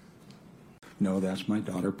 64. No, that's my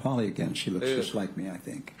daughter Polly again. She looks just like me, I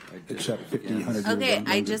think. Except 50, 100 years Okay,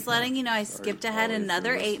 younger. I just letting you know I skipped ahead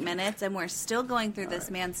another 8 minutes, and we're still going through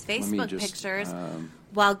this man's Facebook pictures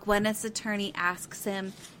while Gwyneth's attorney asks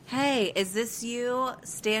him, hey, is this you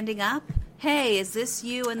standing up? Hey, is this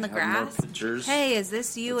you in the grass? Hey, is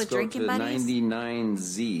this you with drinking buddies?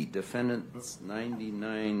 99Z. Defendant's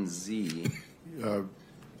 99Z.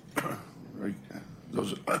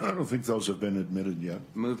 Those, I don't think those have been admitted yet.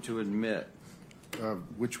 Move to admit.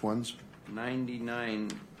 Which ones?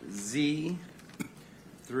 99Z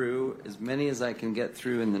through as many as I can get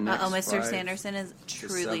through in the next Mr. Sanderson is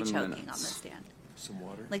truly choking on the stand. Some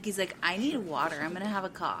water? Like he's like, I need water. I'm going to have a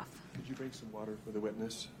cough. Could you bring some water for the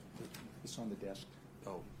witness? It's on the desk.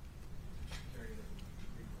 Oh.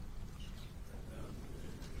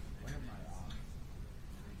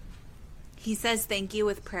 He says thank you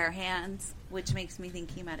with prayer hands, which makes me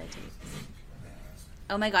think he meditates.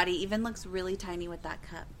 Oh my God, he even looks really tiny with that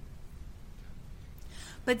cup.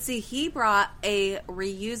 But see, he brought a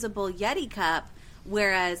reusable Yeti cup,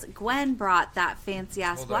 whereas Gwen brought that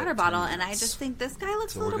fancy-ass water bottle, and I just think this guy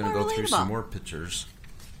looks a little more relatable. So we're going to go through some more pictures.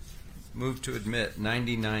 Move to admit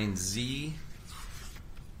 99Z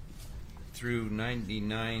through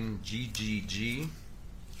 99GGG.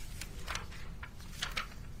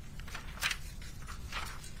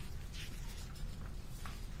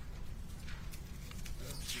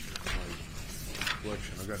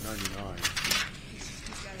 Collection. I got 99.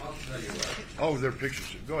 I'll tell you what. Oh, they're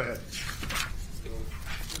pictures. Go ahead.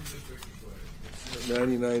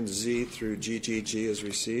 99Z through GGG is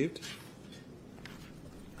received.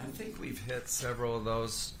 I think we've hit several of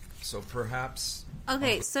those, so perhaps...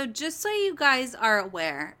 Okay, so just so you guys are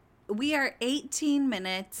aware, we are 18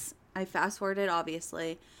 minutes, I fast-forwarded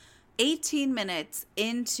obviously, 18 minutes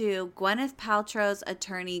into Gwyneth Paltrow's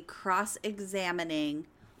attorney cross-examining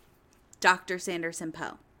Dr. Sanderson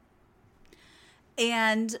Poe.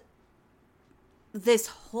 And this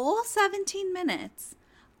whole 17 minutes,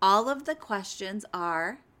 all of the questions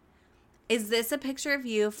are, is this a picture of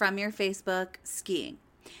you from your Facebook skiing?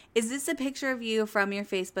 Is this a picture of you from your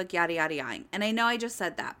Facebook yada yada yada? And I know I just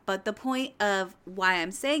said that, but the point of why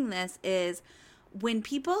I'm saying this is when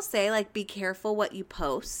people say, like, be careful what you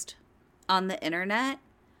post on the internet,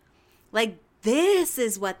 like, this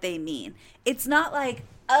is what they mean. It's not like,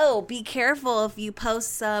 oh, be careful if you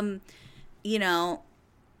post some, you know,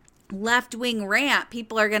 left-wing rant,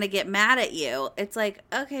 people are going to get mad at you. It's like,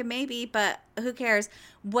 okay, maybe, but who cares?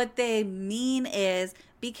 What they mean is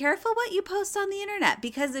be careful what you post on the internet,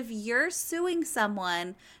 because if you're suing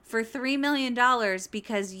someone for $3 million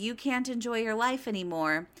because you can't enjoy your life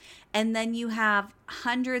anymore, and then you have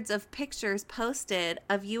hundreds of pictures posted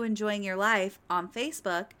of you enjoying your life on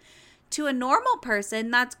Facebook, to a normal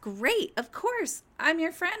person, that's great. Of course, I'm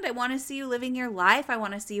your friend. I want to see you living your life. I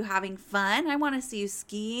want to see you having fun. I want to see you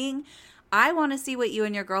skiing. I want to see what you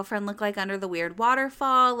and your girlfriend look like under the weird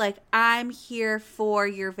waterfall. Like, I'm here for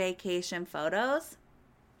your vacation photos.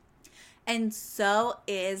 And so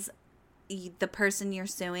is the person you're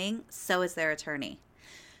suing. So is their attorney.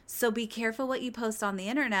 So be careful what you post on the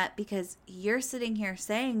internet, because you're sitting here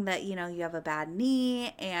saying that, you know, you have a bad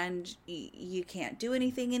knee and you can't do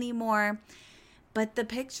anything anymore. But the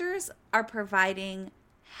pictures are providing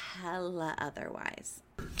hella otherwise.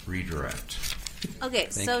 Redirect. Okay,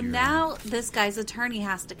 so now this guy's attorney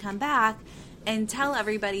has to come back and tell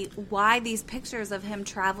everybody why these pictures of him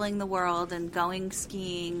traveling the world and going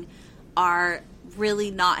skiing are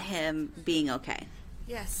really not him being okay.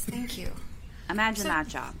 Yes, thank you. Imagine that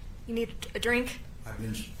job. You need a drink? I've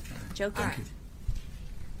been joking. Right.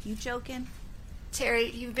 You joking? Terry,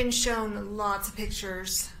 you've been shown lots of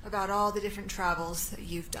pictures about all the different travels that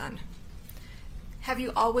you've done. Have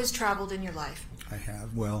you always traveled in your life? I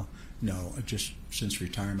have. Well, no, just since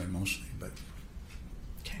retirement mostly, but...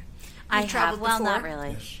 Okay. I have. Well, not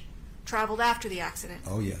really. Yes. Traveled after the accident?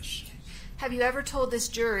 Oh, yes. Okay. Have you ever told this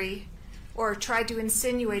jury or tried to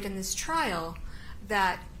insinuate in this trial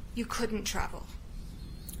that you couldn't travel?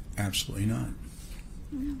 Absolutely not.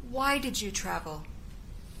 Why did you travel?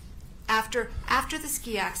 After the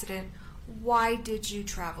ski accident, why did you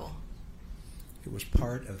travel? It was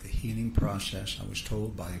part of the healing process. I was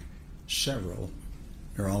told by several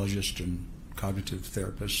neurologists and cognitive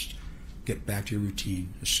therapists, get back to your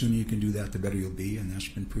routine. The sooner you can do that, the better you'll be, and that's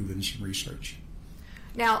been proven in some research.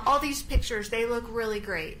 Now, all these pictures, they look really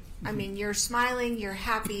great. I mean, you're smiling, you're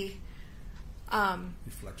happy.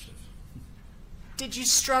 Reflexive. Did you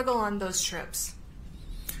struggle on those trips?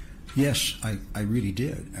 Yes, I really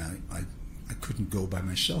did. I couldn't go by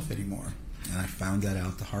myself anymore. And I found that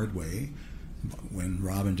out the hard way when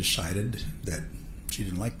Robin decided that she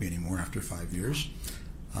didn't like me anymore after 5 years.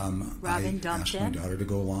 Robin dumped asked my daughter to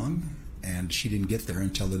go along, and she didn't get there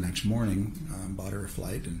until the next morning. Bought her a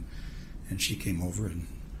flight, and she came over, and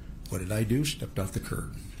what did I do? Stepped off the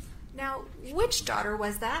curb. Now, which daughter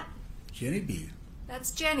was that? Jenny B.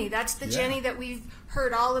 That's Jenny. That's the Jenny that we've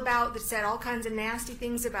heard all about, that said all kinds of nasty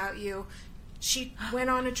things about you. She went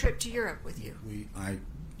on a trip to Europe with you.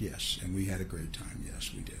 Yes, and we had a great time.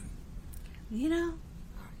 Yes, we did. You know,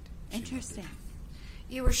 interesting.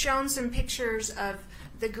 You were shown some pictures of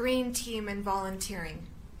the green team and volunteering.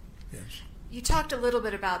 Yes. You talked a little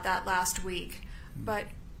bit about that last week, but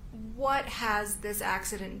what has this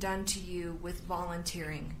accident done to you with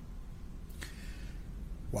volunteering?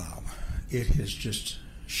 Wow. It has just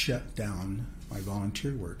shut down my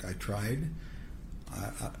volunteer work. I tried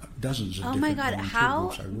dozens of different volunteer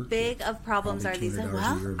groups I worked with. How big of problems are these?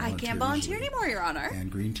 Well, I can't volunteer anymore, Your Honor. And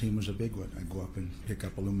Green Team was a big one. I go up and pick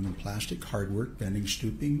up aluminum, plastic, hard work, bending,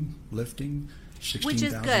 stooping, lifting, 16,000 Which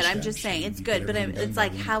is good. I'm just steps. saying it's good, but it's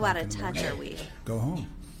like, how out of touch are we? Go home.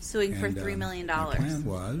 Suing for $3 million. My plan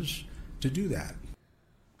was to do that.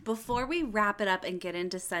 Before we wrap it up and get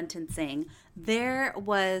into sentencing, there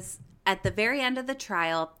was, at the very end of the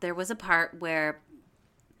trial, there was a part where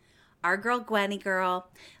our girl, Gwenny girl,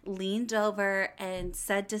 leaned over and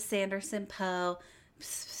said to Sanderson Poe,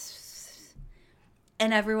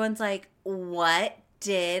 and everyone's like, what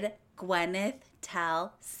did Gwyneth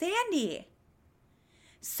tell Sandy?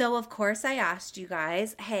 So, of course, I asked you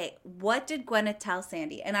guys, hey, what did Gwyneth tell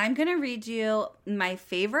Sandy? And I'm going to read you my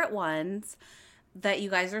favorite ones that you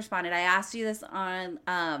guys responded. I asked you this on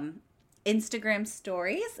Instagram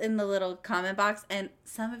stories in the little comment box, and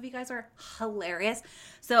some of you guys are hilarious.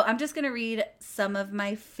 So I'm just going to read some of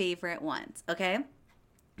my favorite ones, okay?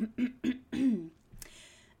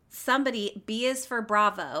 Somebody, B is for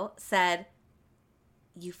Bravo, said,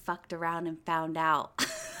 you fucked around and found out.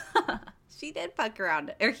 She did fuck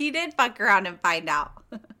around, or he did fuck around and find out.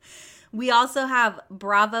 We also have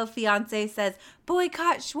Bravo Fiance says,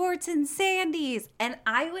 boycott Schwartz and Sandy's. And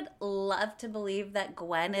I would love to believe that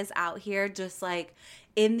Gwen is out here just like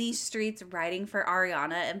in these streets writing for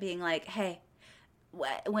Ariana and being like, hey,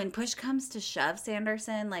 when push comes to shove,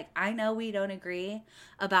 Sanderson, like I know we don't agree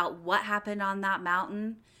about what happened on that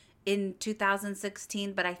mountain in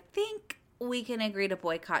 2016, but I think we can agree to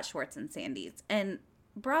boycott Schwartz and Sandy's. And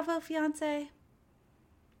Bravo Fiance,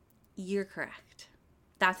 you're correct.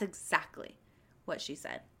 That's exactly what she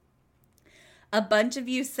said. A bunch of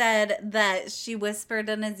you said that she whispered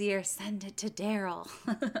in his ear, send it to Daryl.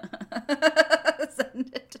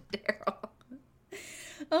 Send it to Daryl.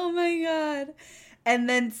 Oh my God. And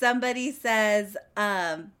then somebody says,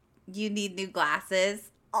 you need new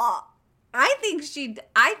glasses. Oh, I think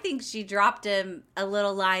she dropped him a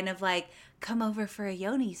little line of like, come over for a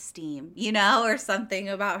yoni steam, you know, or something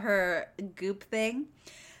about her goop thing.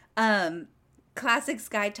 Classic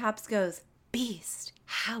Skytops goes, beast,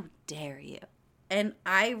 how dare you? And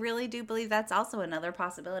I really do believe that's also another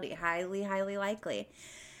possibility. Highly, highly likely.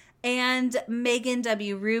 And Megan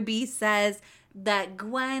W. Ruby says that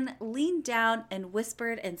Gwen leaned down and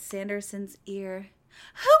whispered in Sanderson's ear,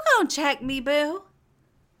 who gonna check me, boo?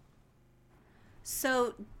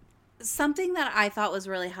 So something that I thought was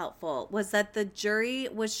really helpful was that the jury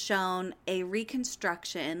was shown a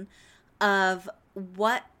reconstruction of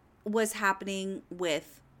what was happening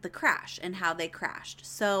with the crash and how they crashed.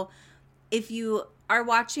 So if you are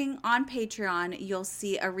watching on Patreon, you'll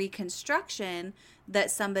see a reconstruction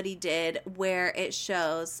that somebody did where it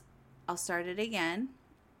shows, I'll start it again.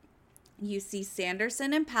 You see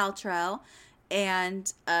Sanderson and Paltrow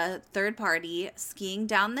and a third party skiing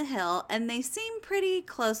down the hill, and they seem pretty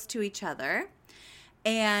close to each other.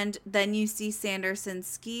 And then you see Sanderson's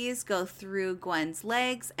skis go through Gwen's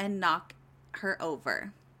legs and knock her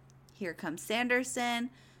over. Here comes Sanderson.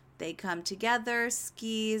 They come together.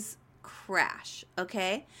 Skis crash.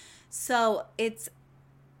 Okay? So it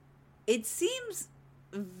seems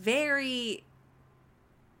very...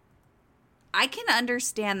 I can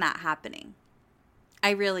understand that happening. I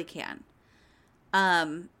really can.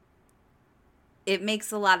 It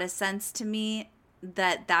makes a lot of sense to me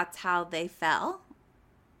that that's how they fell.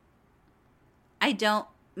 I don't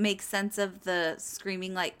make sense of the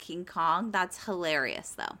screaming like King Kong. That's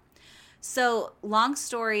hilarious, though. So long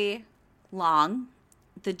story long,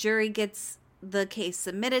 the jury gets the case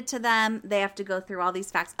submitted to them. They have to go through all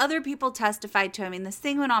these facts. Other people testified to. I mean, this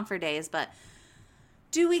thing went on for days, but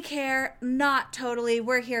do we care? Not totally.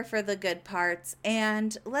 We're here for the good parts.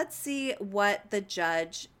 And let's see what the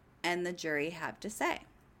judge and the jury have to say.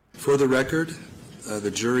 For the record,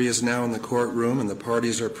 the jury is now in the courtroom and the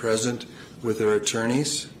parties are present with their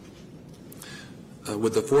attorneys.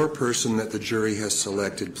 Would the foreperson that the jury has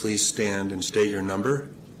selected please stand and state your number?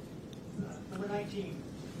 Number 19.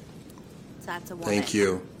 So that's a woman. Thank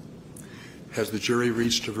you. Has the jury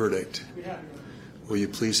reached a verdict? We have. Will you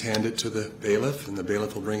please hand it to the bailiff, and the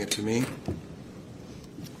bailiff will bring it to me?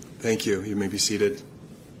 Thank you. You may be seated.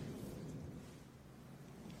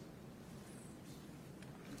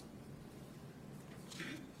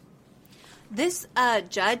 This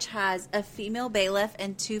judge has a female bailiff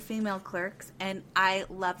and 2 female clerks, and I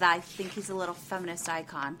love that. I think he's a little feminist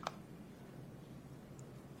icon.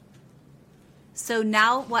 So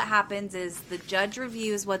now what happens is the judge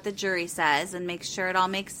reviews what the jury says and makes sure it all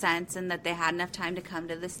makes sense and that they had enough time to come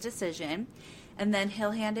to this decision. And then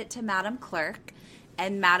he'll hand it to Madam Clerk,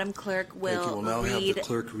 and Madam Clerk will We'll now have the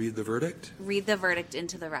clerk read the verdict. Read the verdict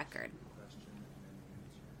into the record.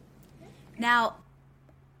 Now,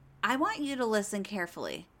 I want you to listen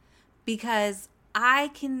carefully because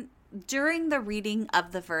during the reading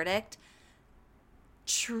of the verdict,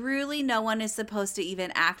 truly no one is supposed to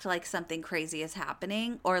even act like something crazy is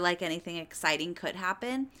happening or like anything exciting could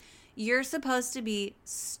happen. You're supposed to be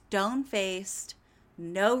stone-faced,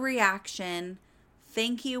 no reaction,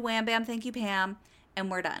 thank you, wham, bam, thank you, Pam,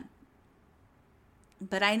 and we're done.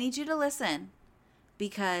 But I need you to listen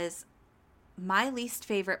because my least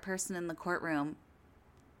favorite person in the courtroom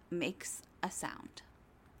makes a sound.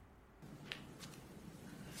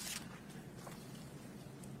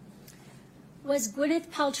 Was Gwyneth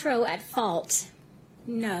Paltrow at fault?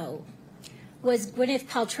 No. Was Gwyneth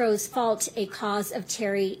Paltrow's fault a cause of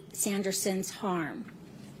Terry Sanderson's harm?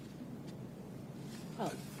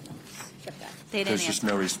 Oh, skip that. There's just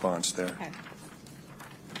no response there. Okay.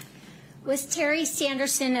 Was Terry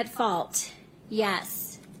Sanderson at fault?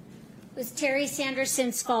 Yes. Was Terry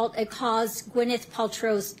Sanderson's fault a cause Gwyneth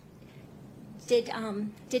Paltrow's?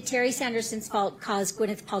 Did Terry Sanderson's fault cause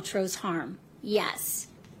Gwyneth Paltrow's harm? Yes.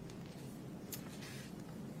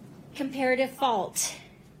 Comparative fault.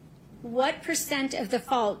 What % of the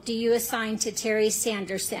fault do you assign to Terry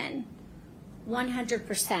Sanderson?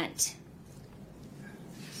 100%.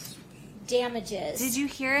 Damages. Did you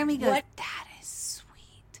hear him? He goes, that is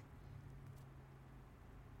sweet.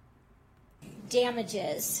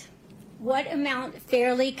 Damages. What amount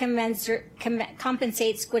fairly compensates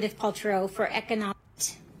Gwyneth Paltrow for economic?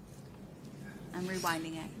 I'm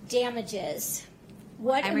rewinding it. Damages.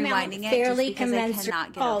 What amount fairly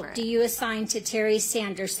commensurate fault do you assign to Terry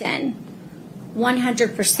Sanderson?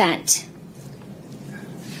 100%.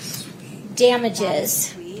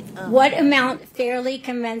 Damages. What amount fairly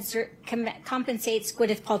compensates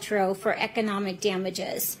Gwyneth Paltrow for economic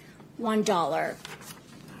damages? $1.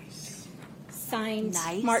 Signed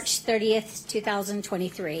March 30th,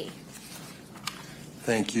 2023.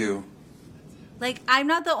 Thank you. Like, I'm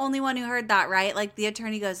not the only one who heard that, right? Like, the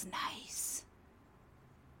attorney goes, nice.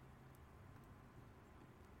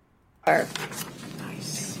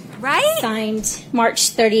 Right? Signed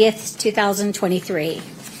March 30th, 2023.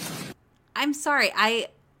 I'm sorry,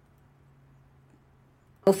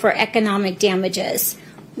 for economic damages,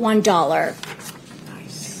 $1.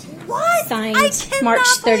 What? Signed March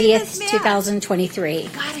 30th, 2023.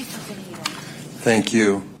 God, I fucking hate him. Thank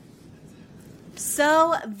you.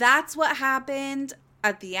 So that's what happened.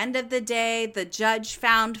 At the end of the day, the judge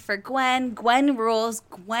found for Gwen. Gwen rules.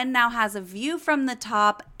 Gwen now has a view from the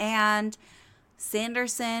top, and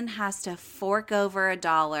Sanderson has to fork over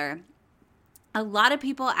 $1. A lot of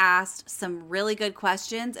people asked some really good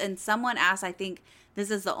questions, and someone asked, I think this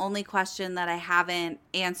is the only question that I haven't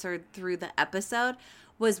answered through the episode,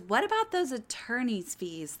 was what about those attorney's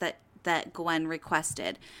fees that Gwen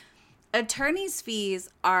requested? Attorney's fees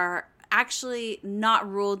are actually not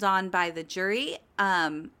ruled on by the jury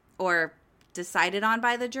or decided on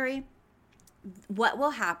by the jury. What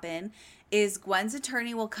will happen is Gwen's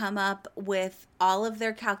attorney will come up with all of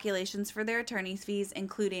their calculations for their attorney's fees,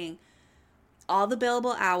 including all the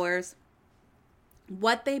billable hours,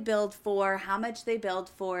 what they billed for, how much they billed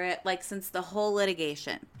for it, like since the whole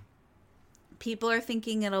litigation. People are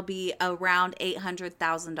thinking it'll be around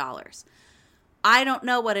 $800,000. I don't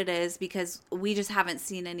know what it is because we just haven't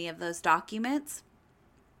seen any of those documents.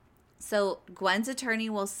 So Gwen's attorney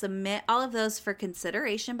will submit all of those for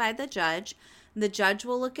consideration by the judge. The judge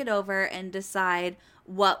will look it over and decide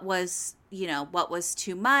what was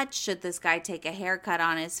too much. Should this guy take a haircut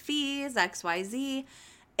on his fees, XYZ,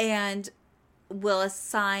 and will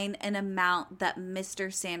assign an amount that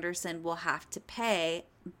Mr. Sanderson will have to pay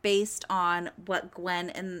based on what Gwen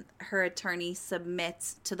and her attorney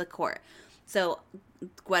submits to the court. So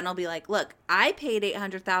Gwen will be like, look, I paid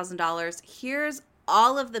 $800,000. Here's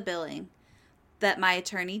all of the billing that my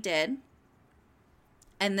attorney did.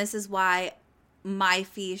 And this is why my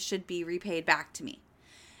fee should be repaid back to me.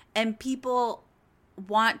 And people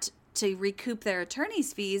want to recoup their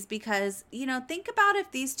attorney's fees because, think about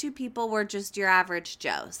if these two people were just your average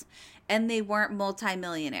Joes and they weren't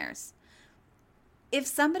multimillionaires. If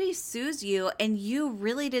somebody sues you and you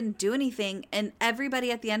really didn't do anything and everybody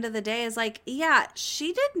at the end of the day is like, yeah,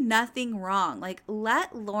 she did nothing wrong. Like,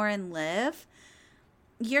 let Lauren live.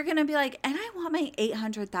 You're going to be like, and I want my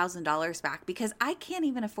 $800,000 back because I can't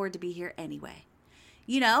even afford to be here anyway.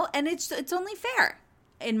 And it's only fair,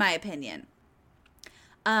 in my opinion.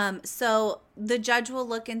 So the judge will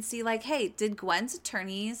look and see like, hey, did Gwen's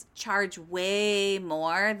attorneys charge way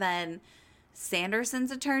more than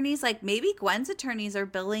Sanderson's attorneys? Like maybe Gwen's attorneys are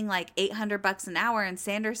billing like $800 an hour and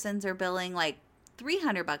Sanderson's are billing like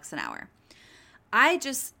 $300 an hour.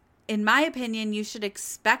 In my opinion, you should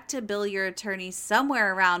expect to bill your attorneys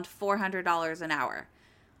somewhere around $400 an hour.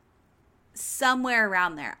 Somewhere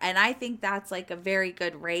around there. And I think that's like a very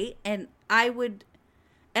good rate. And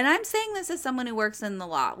I'm saying this as someone who works in the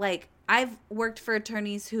law. Like I've worked for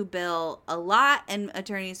attorneys who bill a lot and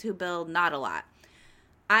attorneys who bill not a lot.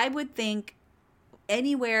 I would think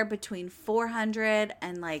anywhere between $400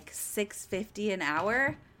 and like $650 an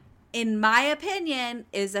hour, in my opinion,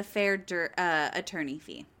 is a fair attorney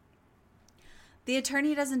fee. The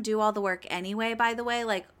attorney doesn't do all the work anyway, by the way.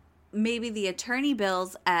 Like maybe the attorney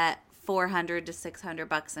bills at $400 to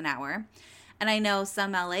 $600 an hour. And I know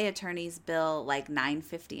some LA attorneys bill like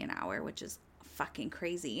 $950 an hour, which is fucking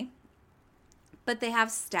crazy. But they have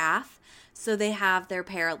staff. So they have their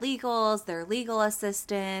paralegals, their legal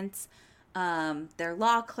assistants, their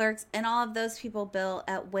law clerks, and all of those people bill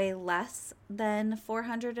at way less than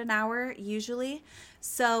 $400 an hour usually.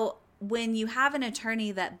 So when you have an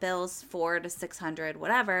attorney that bills $400 to $600,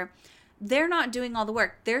 whatever, they're not doing all the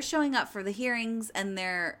work. They're showing up for the hearings and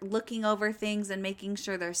they're looking over things and making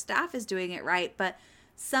sure their staff is doing it right. But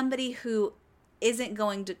somebody who isn't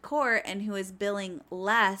going to court and who is billing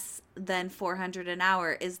less than $400 an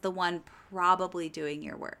hour is the one probably doing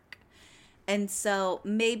your work. And so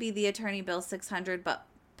maybe the attorney bills $600, but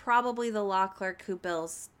probably the law clerk who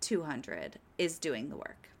bills $200 is doing the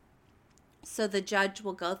work. So the judge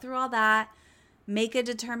will go through all that, make a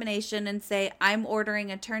determination and say, I'm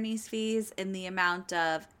ordering attorney's fees in the amount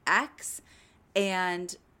of X,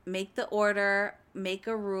 and make the order, make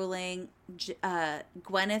a ruling.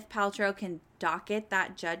 Gwyneth Paltrow can docket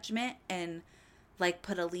that judgment and like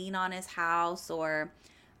put a lien on his house or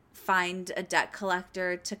find a debt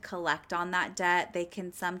collector to collect on that debt. They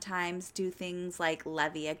can sometimes do things like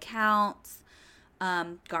levy accounts,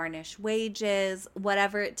 garnish wages,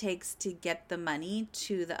 whatever it takes to get the money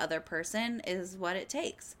to the other person is what it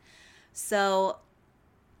takes. So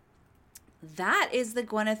that is the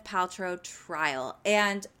Gwyneth Paltrow trial.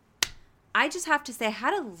 And I just have to say, I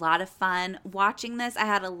had a lot of fun watching this. I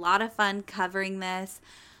had a lot of fun covering this.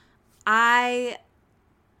 I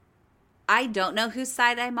don't know whose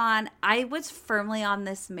side I'm on. I was firmly on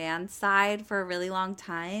this man's side for a really long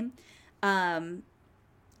time.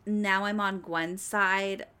 Now I'm on Gwen's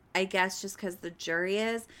side, I guess just because the jury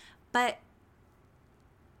is. But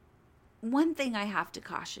one thing I have to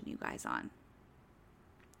caution you guys on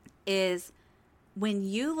is when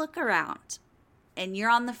you look around and you're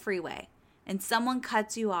on the freeway and someone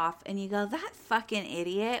cuts you off and you go, that fucking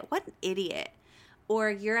idiot, what an idiot. Or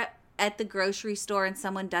you're at the grocery store and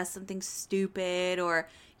someone does something stupid, or,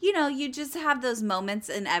 you just have those moments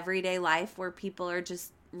in everyday life where people are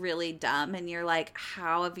just really dumb and you're like,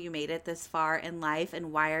 how have you made it this far in life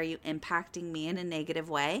and why are you impacting me in a negative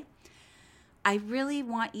way? I really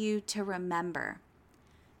want you to remember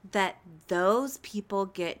that those people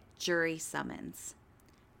get jury summons,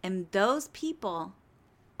 and those people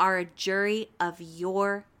are a jury of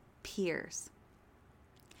your peers.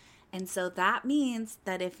 And so that means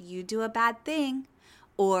that if you do a bad thing,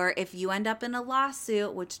 or if you end up in a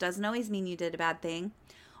lawsuit, which doesn't always mean you did a bad thing,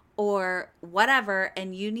 or whatever,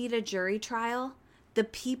 and you need a jury trial, the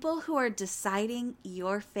people who are deciding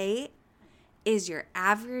your fate is your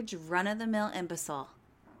average run-of-the-mill imbecile.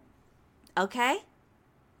 Okay?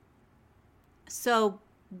 So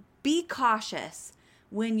be cautious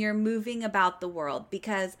when you're moving about the world,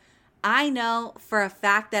 because I know for a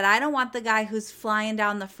fact that I don't want the guy who's flying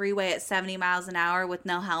down the freeway at 70 miles an hour with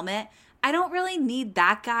no helmet. I don't really need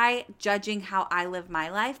that guy judging how I live my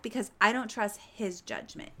life because I don't trust his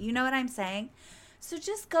judgment. You know what I'm saying? So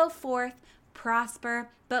just go forth, prosper,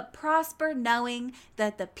 but prosper knowing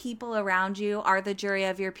that the people around you are the jury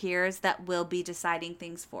of your peers that will be deciding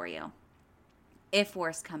things for you, if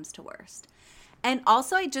worst comes to worst. And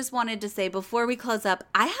also, I just wanted to say before we close up,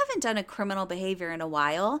 I haven't done a criminal behavior in a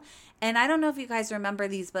while. And I don't know if you guys remember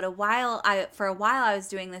these, but for a while I was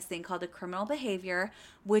doing this thing called a criminal behavior,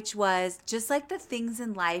 which was just like the things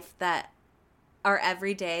in life that are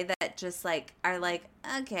everyday that just like are like,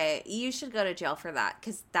 okay, you should go to jail for that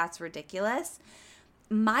because that's ridiculous.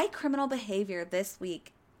 My criminal behavior this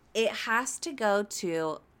week, it has to go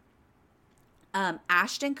to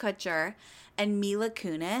Ashton Kutcher and Mila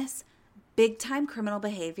Kunis. Big time criminal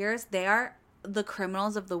behaviors. They are the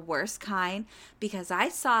criminals of the worst kind because I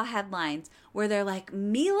saw headlines where they're like,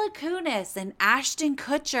 Mila Kunis and Ashton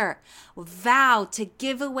Kutcher vow to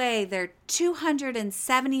give away their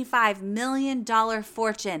 $275 million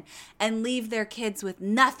fortune and leave their kids with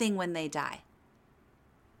nothing when they die.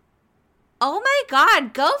 Oh my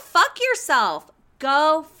God, go fuck yourself.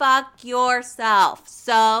 Go fuck yourself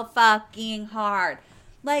so fucking hard.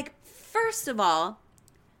 Like, first of all,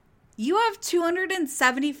 you have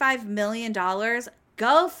 $275 million.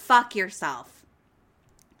 Go fuck yourself.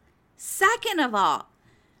 Second of all,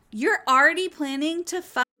 you're already planning to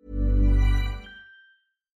fuck.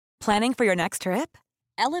 Planning for your next trip?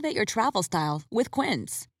 Elevate your travel style with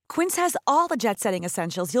Quince. Quince has all the jet-setting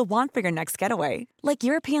essentials you'll want for your next getaway, like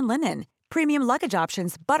European linen, premium luggage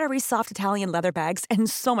options, buttery soft Italian leather bags, and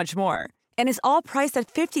so much more. And is all priced at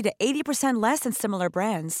 50 to 80% less than similar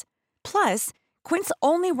brands. Plus, Quince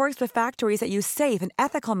only works with factories that use safe and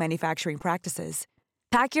ethical manufacturing practices.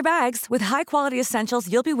 Pack your bags with high-quality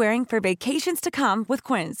essentials you'll be wearing for vacations to come with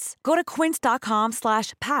Quince. Go to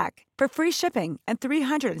quince.com/pack for free shipping and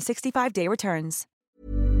 365-day returns.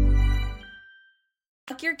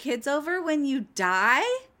 Fuck your kids over when you die?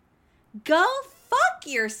 Go fuck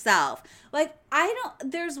yourself. Like,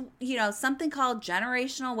 there's, something called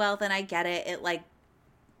generational wealth, and I get it. It, like,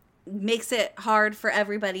 makes it hard for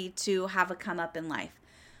everybody to have a come up in life.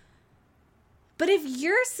 But if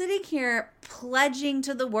you're sitting here pledging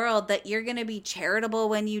to the world that you're going to be charitable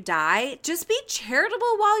when you die, just be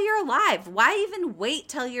charitable while you're alive. Why even wait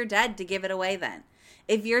till you're dead to give it away then?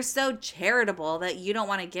 If you're so charitable that you don't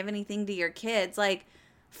want to give anything to your kids, like,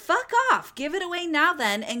 fuck off. Give it away now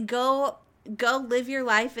then and go live your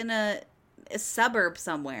life in a suburb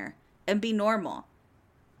somewhere and be normal.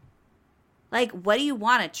 Like, what do you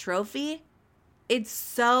want, a trophy? It's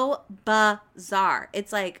so bizarre.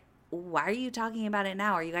 It's like, why are you talking about it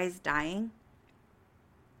now? Are you guys dying?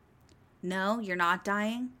 No, you're not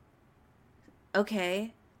dying?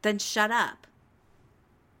 Okay, then shut up.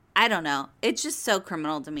 I don't know. It's just so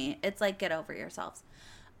criminal to me. It's like, get over yourselves.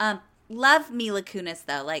 Love Mila Kunis,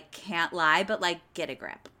 though. Like, can't lie, but, like, get a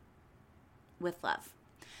grip. With love.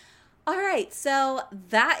 All right, so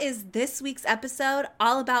that is this week's episode,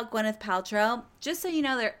 all about Gwyneth Paltrow. Just so you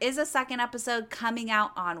know, there is a second episode coming out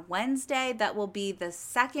on Wednesday that will be the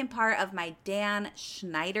second part of my Dan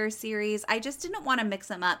Schneider series. I just didn't want to mix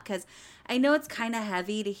them up because I know it's kind of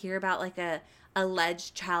heavy to hear about like a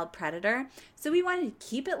alleged child predator. So we wanted to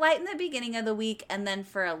keep it light in the beginning of the week, and then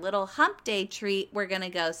for a little hump day treat, we're going to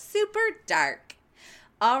go super dark.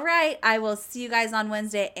 All right, I will see you guys on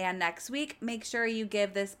Wednesday and next week. Make sure you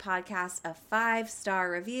give this podcast a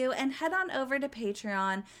 5-star review and head on over to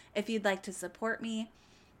Patreon if you'd like to support me.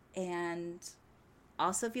 And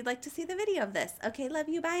also if you'd like to see the video of this. Okay, love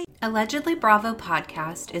you, bye. Allegedly Bravo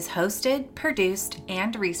podcast is hosted, produced,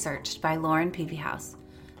 and researched by Lauren Peavyhouse.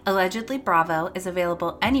 Allegedly Bravo is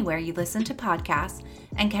available anywhere you listen to podcasts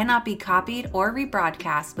and cannot be copied or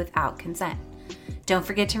rebroadcast without consent. Don't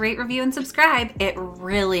forget to rate, review, and subscribe. It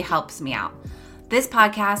really helps me out. This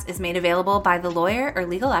podcast is made available by the lawyer or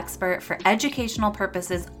legal expert for educational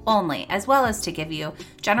purposes only, as well as to give you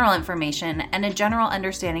general information and a general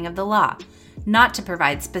understanding of the law, not to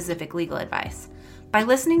provide specific legal advice. By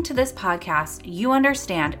listening to this podcast, you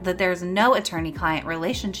understand that there's no attorney-client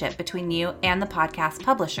relationship between you and the podcast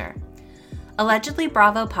publisher. Allegedly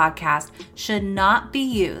Bravo podcast should not be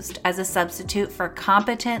used as a substitute for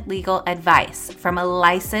competent legal advice from a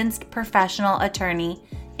licensed professional attorney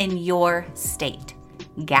in your state.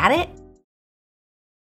 Got it?